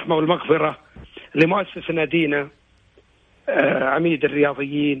أدعو بالرحمة والمغفرة لمؤسس نادينا عميد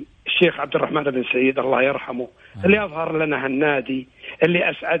الرياضيين الشيخ عبد الرحمن بن سعيد الله يرحمه، اللي أظهر لنا هالنادي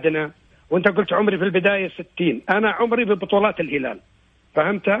اللي أسعدنا. وانت قلت عمري في البداية 60، أنا عمري ببطولات الهلال،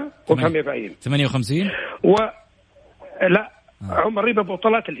 فهمتها؟ وفهم يا بعيد 58 لا عمري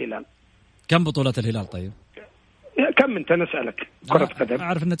ببطولات الهلال. كم بطولات الهلال طيب؟ كم انت نسألك كرة قدم؟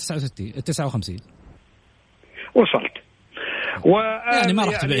 أعرف أنه 59 وصلت يعني ما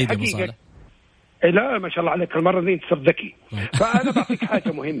رحت بعيد يا أبو صالح. لا ما شاء الله عليك المرة دي تصير ذكي. فأنا بعطيك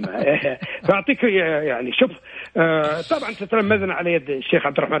حاجة مهمة بعطيك يعني شوف طبعا تتلمذنا على يد الشيخ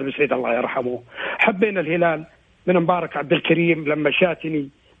عبد الرحمن بن سعيد الله يرحمه. حبينا الهلال من مبارك عبد الكريم لما شاتني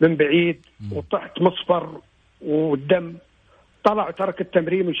من بعيد وطحت مصفر والدم طلع وترك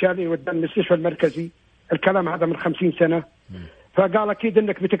التمرين وشالني وداني المستشفى المركزي. الكلام هذا من 50 سنة. فقال أكيد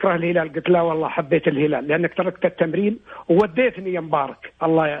أنك بتكره الهلال. قلت لا والله حبيت الهلال لأنك تركت التمرين ووديتني يا مبارك.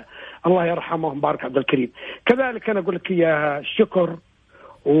 الله يرحمه مبارك عبد الكريم. كذلك أنا أقول لك يا شكر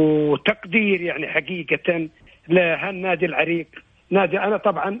وتقدير يعني حقيقة لهالنادي العريق. نادي أنا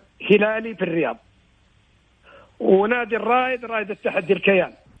طبعا هلالي في الرياض ونادي رائد التحدي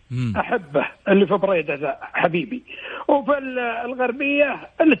الكيان أحبه اللي في بريدة ذا حبيبي. وفي الغربية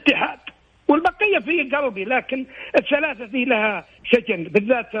الاتحاد والبقية في قلبي. لكن الثلاثة ذي لها شجن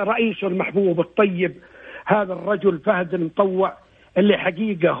بالذات رئيسه المحبوب الطيب هذا الرجل فهد المطوع اللي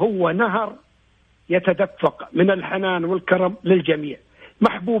حقيقة هو نهر يتدفق من الحنان والكرم للجميع.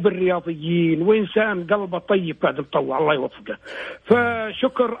 محبوب الرياضيين وإنسان قلبه طيب فهد المطوع الله يوفقه.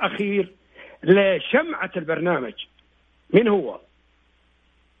 فشكر أخير لشمعة البرنامج. مين هو؟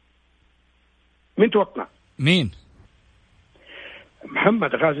 مين توقع؟ مين؟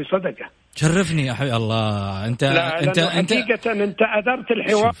 محمد غازي صدقة. شرفني يا حبيبي الله. انت حقيقة انت أدرت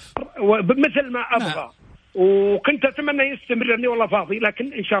الحوار مثل ما ابغى. وكنت اتمنى يستمر لاني والله فاضي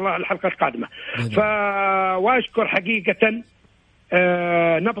لكن ان شاء الله الحلقة القادمة. واشكر حقيقة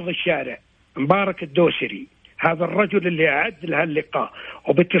نبض الشارع مبارك الدوسري هذا الرجل اللي أعد لها اللقاء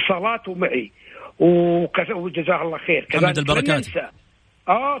وباتصالاته معي وجزاه الله خير. محمد البركاتي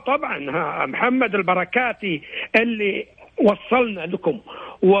طبعا محمد البركاتي اللي وصلنا لكم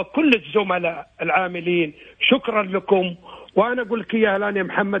وكل الزملاء العاملين شكرا لكم. وانا اقول لك يا هلان يا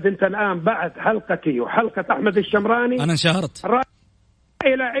محمد انت الان بعد حلقتي وحلقة احمد الشمراني انا انشهرت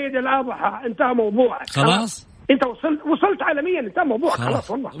الى عيد الاضحى انتهى موضوعك خلاص. انت وصلت عالميا انتهى موضوعك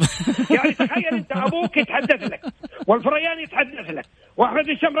خلاص والله. يعني تخيل انت ابوك يتحدث لك والفرياني يتحدث لك واحمد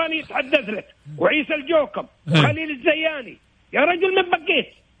الشمراني يتحدث لك وعيسى الجوكم وخليل الزياني. يا رجل من بقيت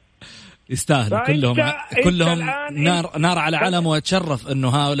يستاهلوا كلهم نار على علم. واتشرف انه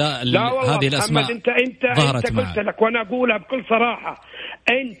هؤلاء هذه الاسماء انت ظهرت قلت لك وانا اقولها بكل صراحه.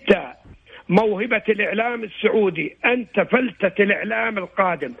 انت موهبه الاعلام السعودي. انت فلتة الاعلام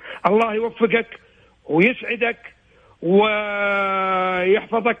القادم. الله يوفقك ويسعدك ويحفظك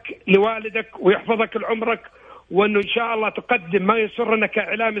لوالدك ويحفظك لعمرك وانه ان شاء الله تقدم ما يسرنا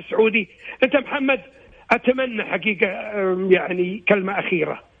كاعلام سعودي. انت محمد اتمنى حقيقه يعني كلمه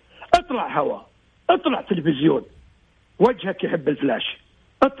اخيره. اطلع تلفزيون وجهك يحب الفلاش.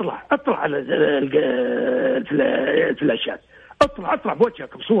 اطلع على الفلاشات. اطلع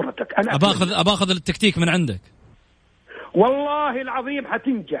بوجهك بصورتك. انا اباخذ التكتيك من عندك والله العظيم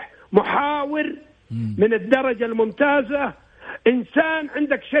حتنجح. محاور من الدرجة الممتازة. إنسان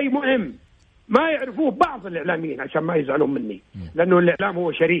عندك شيء مهم ما يعرفوه بعض الإعلاميين عشان ما يزعلون مني لأنه الإعلام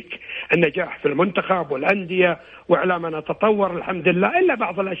هو شريك النجاح في المنتخب والأندية وإعلامنا تطور الحمد لله إلا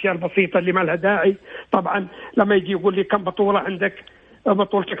بعض الأشياء البسيطة اللي ما لها داعي. طبعا لما يجي يقول لي كم بطولة عندك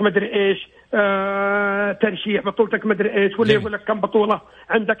بطولتك مدري إيش ترشيح بطولتك مدري إيش واللي يقول لك كم بطولة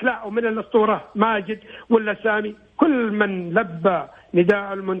عندك لا ومن الأسطورة ماجد ولا سامي. كل من لبى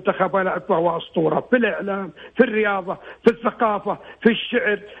نداء المنتخب ويلعب وهو أسطورة في الإعلام في الرياضة في الثقافة في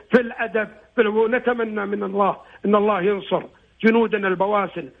الشعر في الأدب ونتمنى من الله إن الله ينصر جنودنا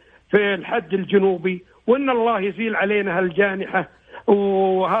البواسل في الحد الجنوبي وإن الله يزيل علينا هالجانحة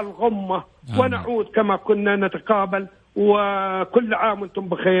وهالغمة ونعود كما كنا نتقابل. وكل عام وانتم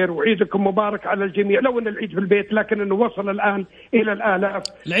بخير وعيدكم مبارك على الجميع. لو ان العيد في البيت لكن انه وصل الان الى الالاف.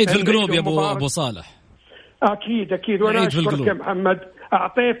 العيد في القلوب يا ابو صالح. اكيد وانا اشكرك يا محمد.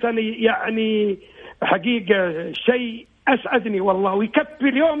 اعطيتني يعني حقيقه شيء اسعدني والله ويكفي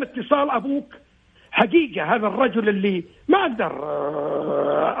اليوم اتصال ابوك. حقيقه هذا الرجل اللي ما اقدر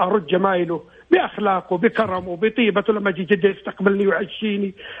ارد جمايله باخلاقه بكرمه بطيبته لما يجي جدي يستقبلني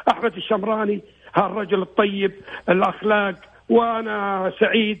ويعشيني. احمد الشمراني هالرجل الطيب الأخلاق وأنا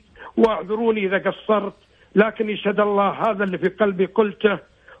سعيد واعذروني إذا قصرت لكن يشهد الله هذا اللي في قلبي قلته.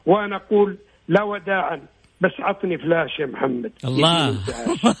 وأنا أقول لا وداعا بس عطني فلاش يا محمد. الله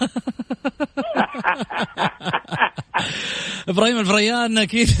إبراهيم الفريان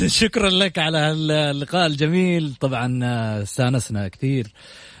أكيد شكرا لك على اللقاء الجميل. طبعا استانسنا كثير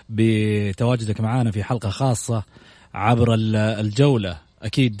بتواجدك معنا في حلقة خاصة عبر الجولة.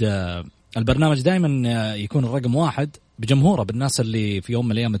 أكيد البرنامج دائما يكون الرقم واحد بجمهوره بالناس اللي في يوم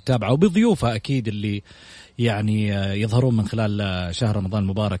من الأيام التابعة وبضيوفه أكيد اللي يعني يظهرون من خلال شهر رمضان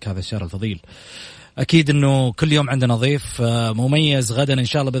المبارك هذا الشهر الفضيل. أكيد أنه كل يوم عندنا ضيف مميز. غدا إن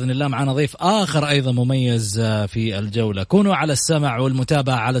شاء الله بإذن الله معنا ضيف آخر أيضا مميز في الجولة. كونوا على السمع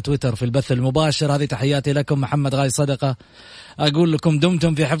والمتابعة على تويتر في البث المباشر. هذه تحياتي لكم، محمد غازي صدقة، أقول لكم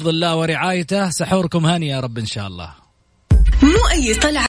دمتم في حفظ الله ورعايته، سحوركم هاني يا رب إن شاء الله. مو أي طلعة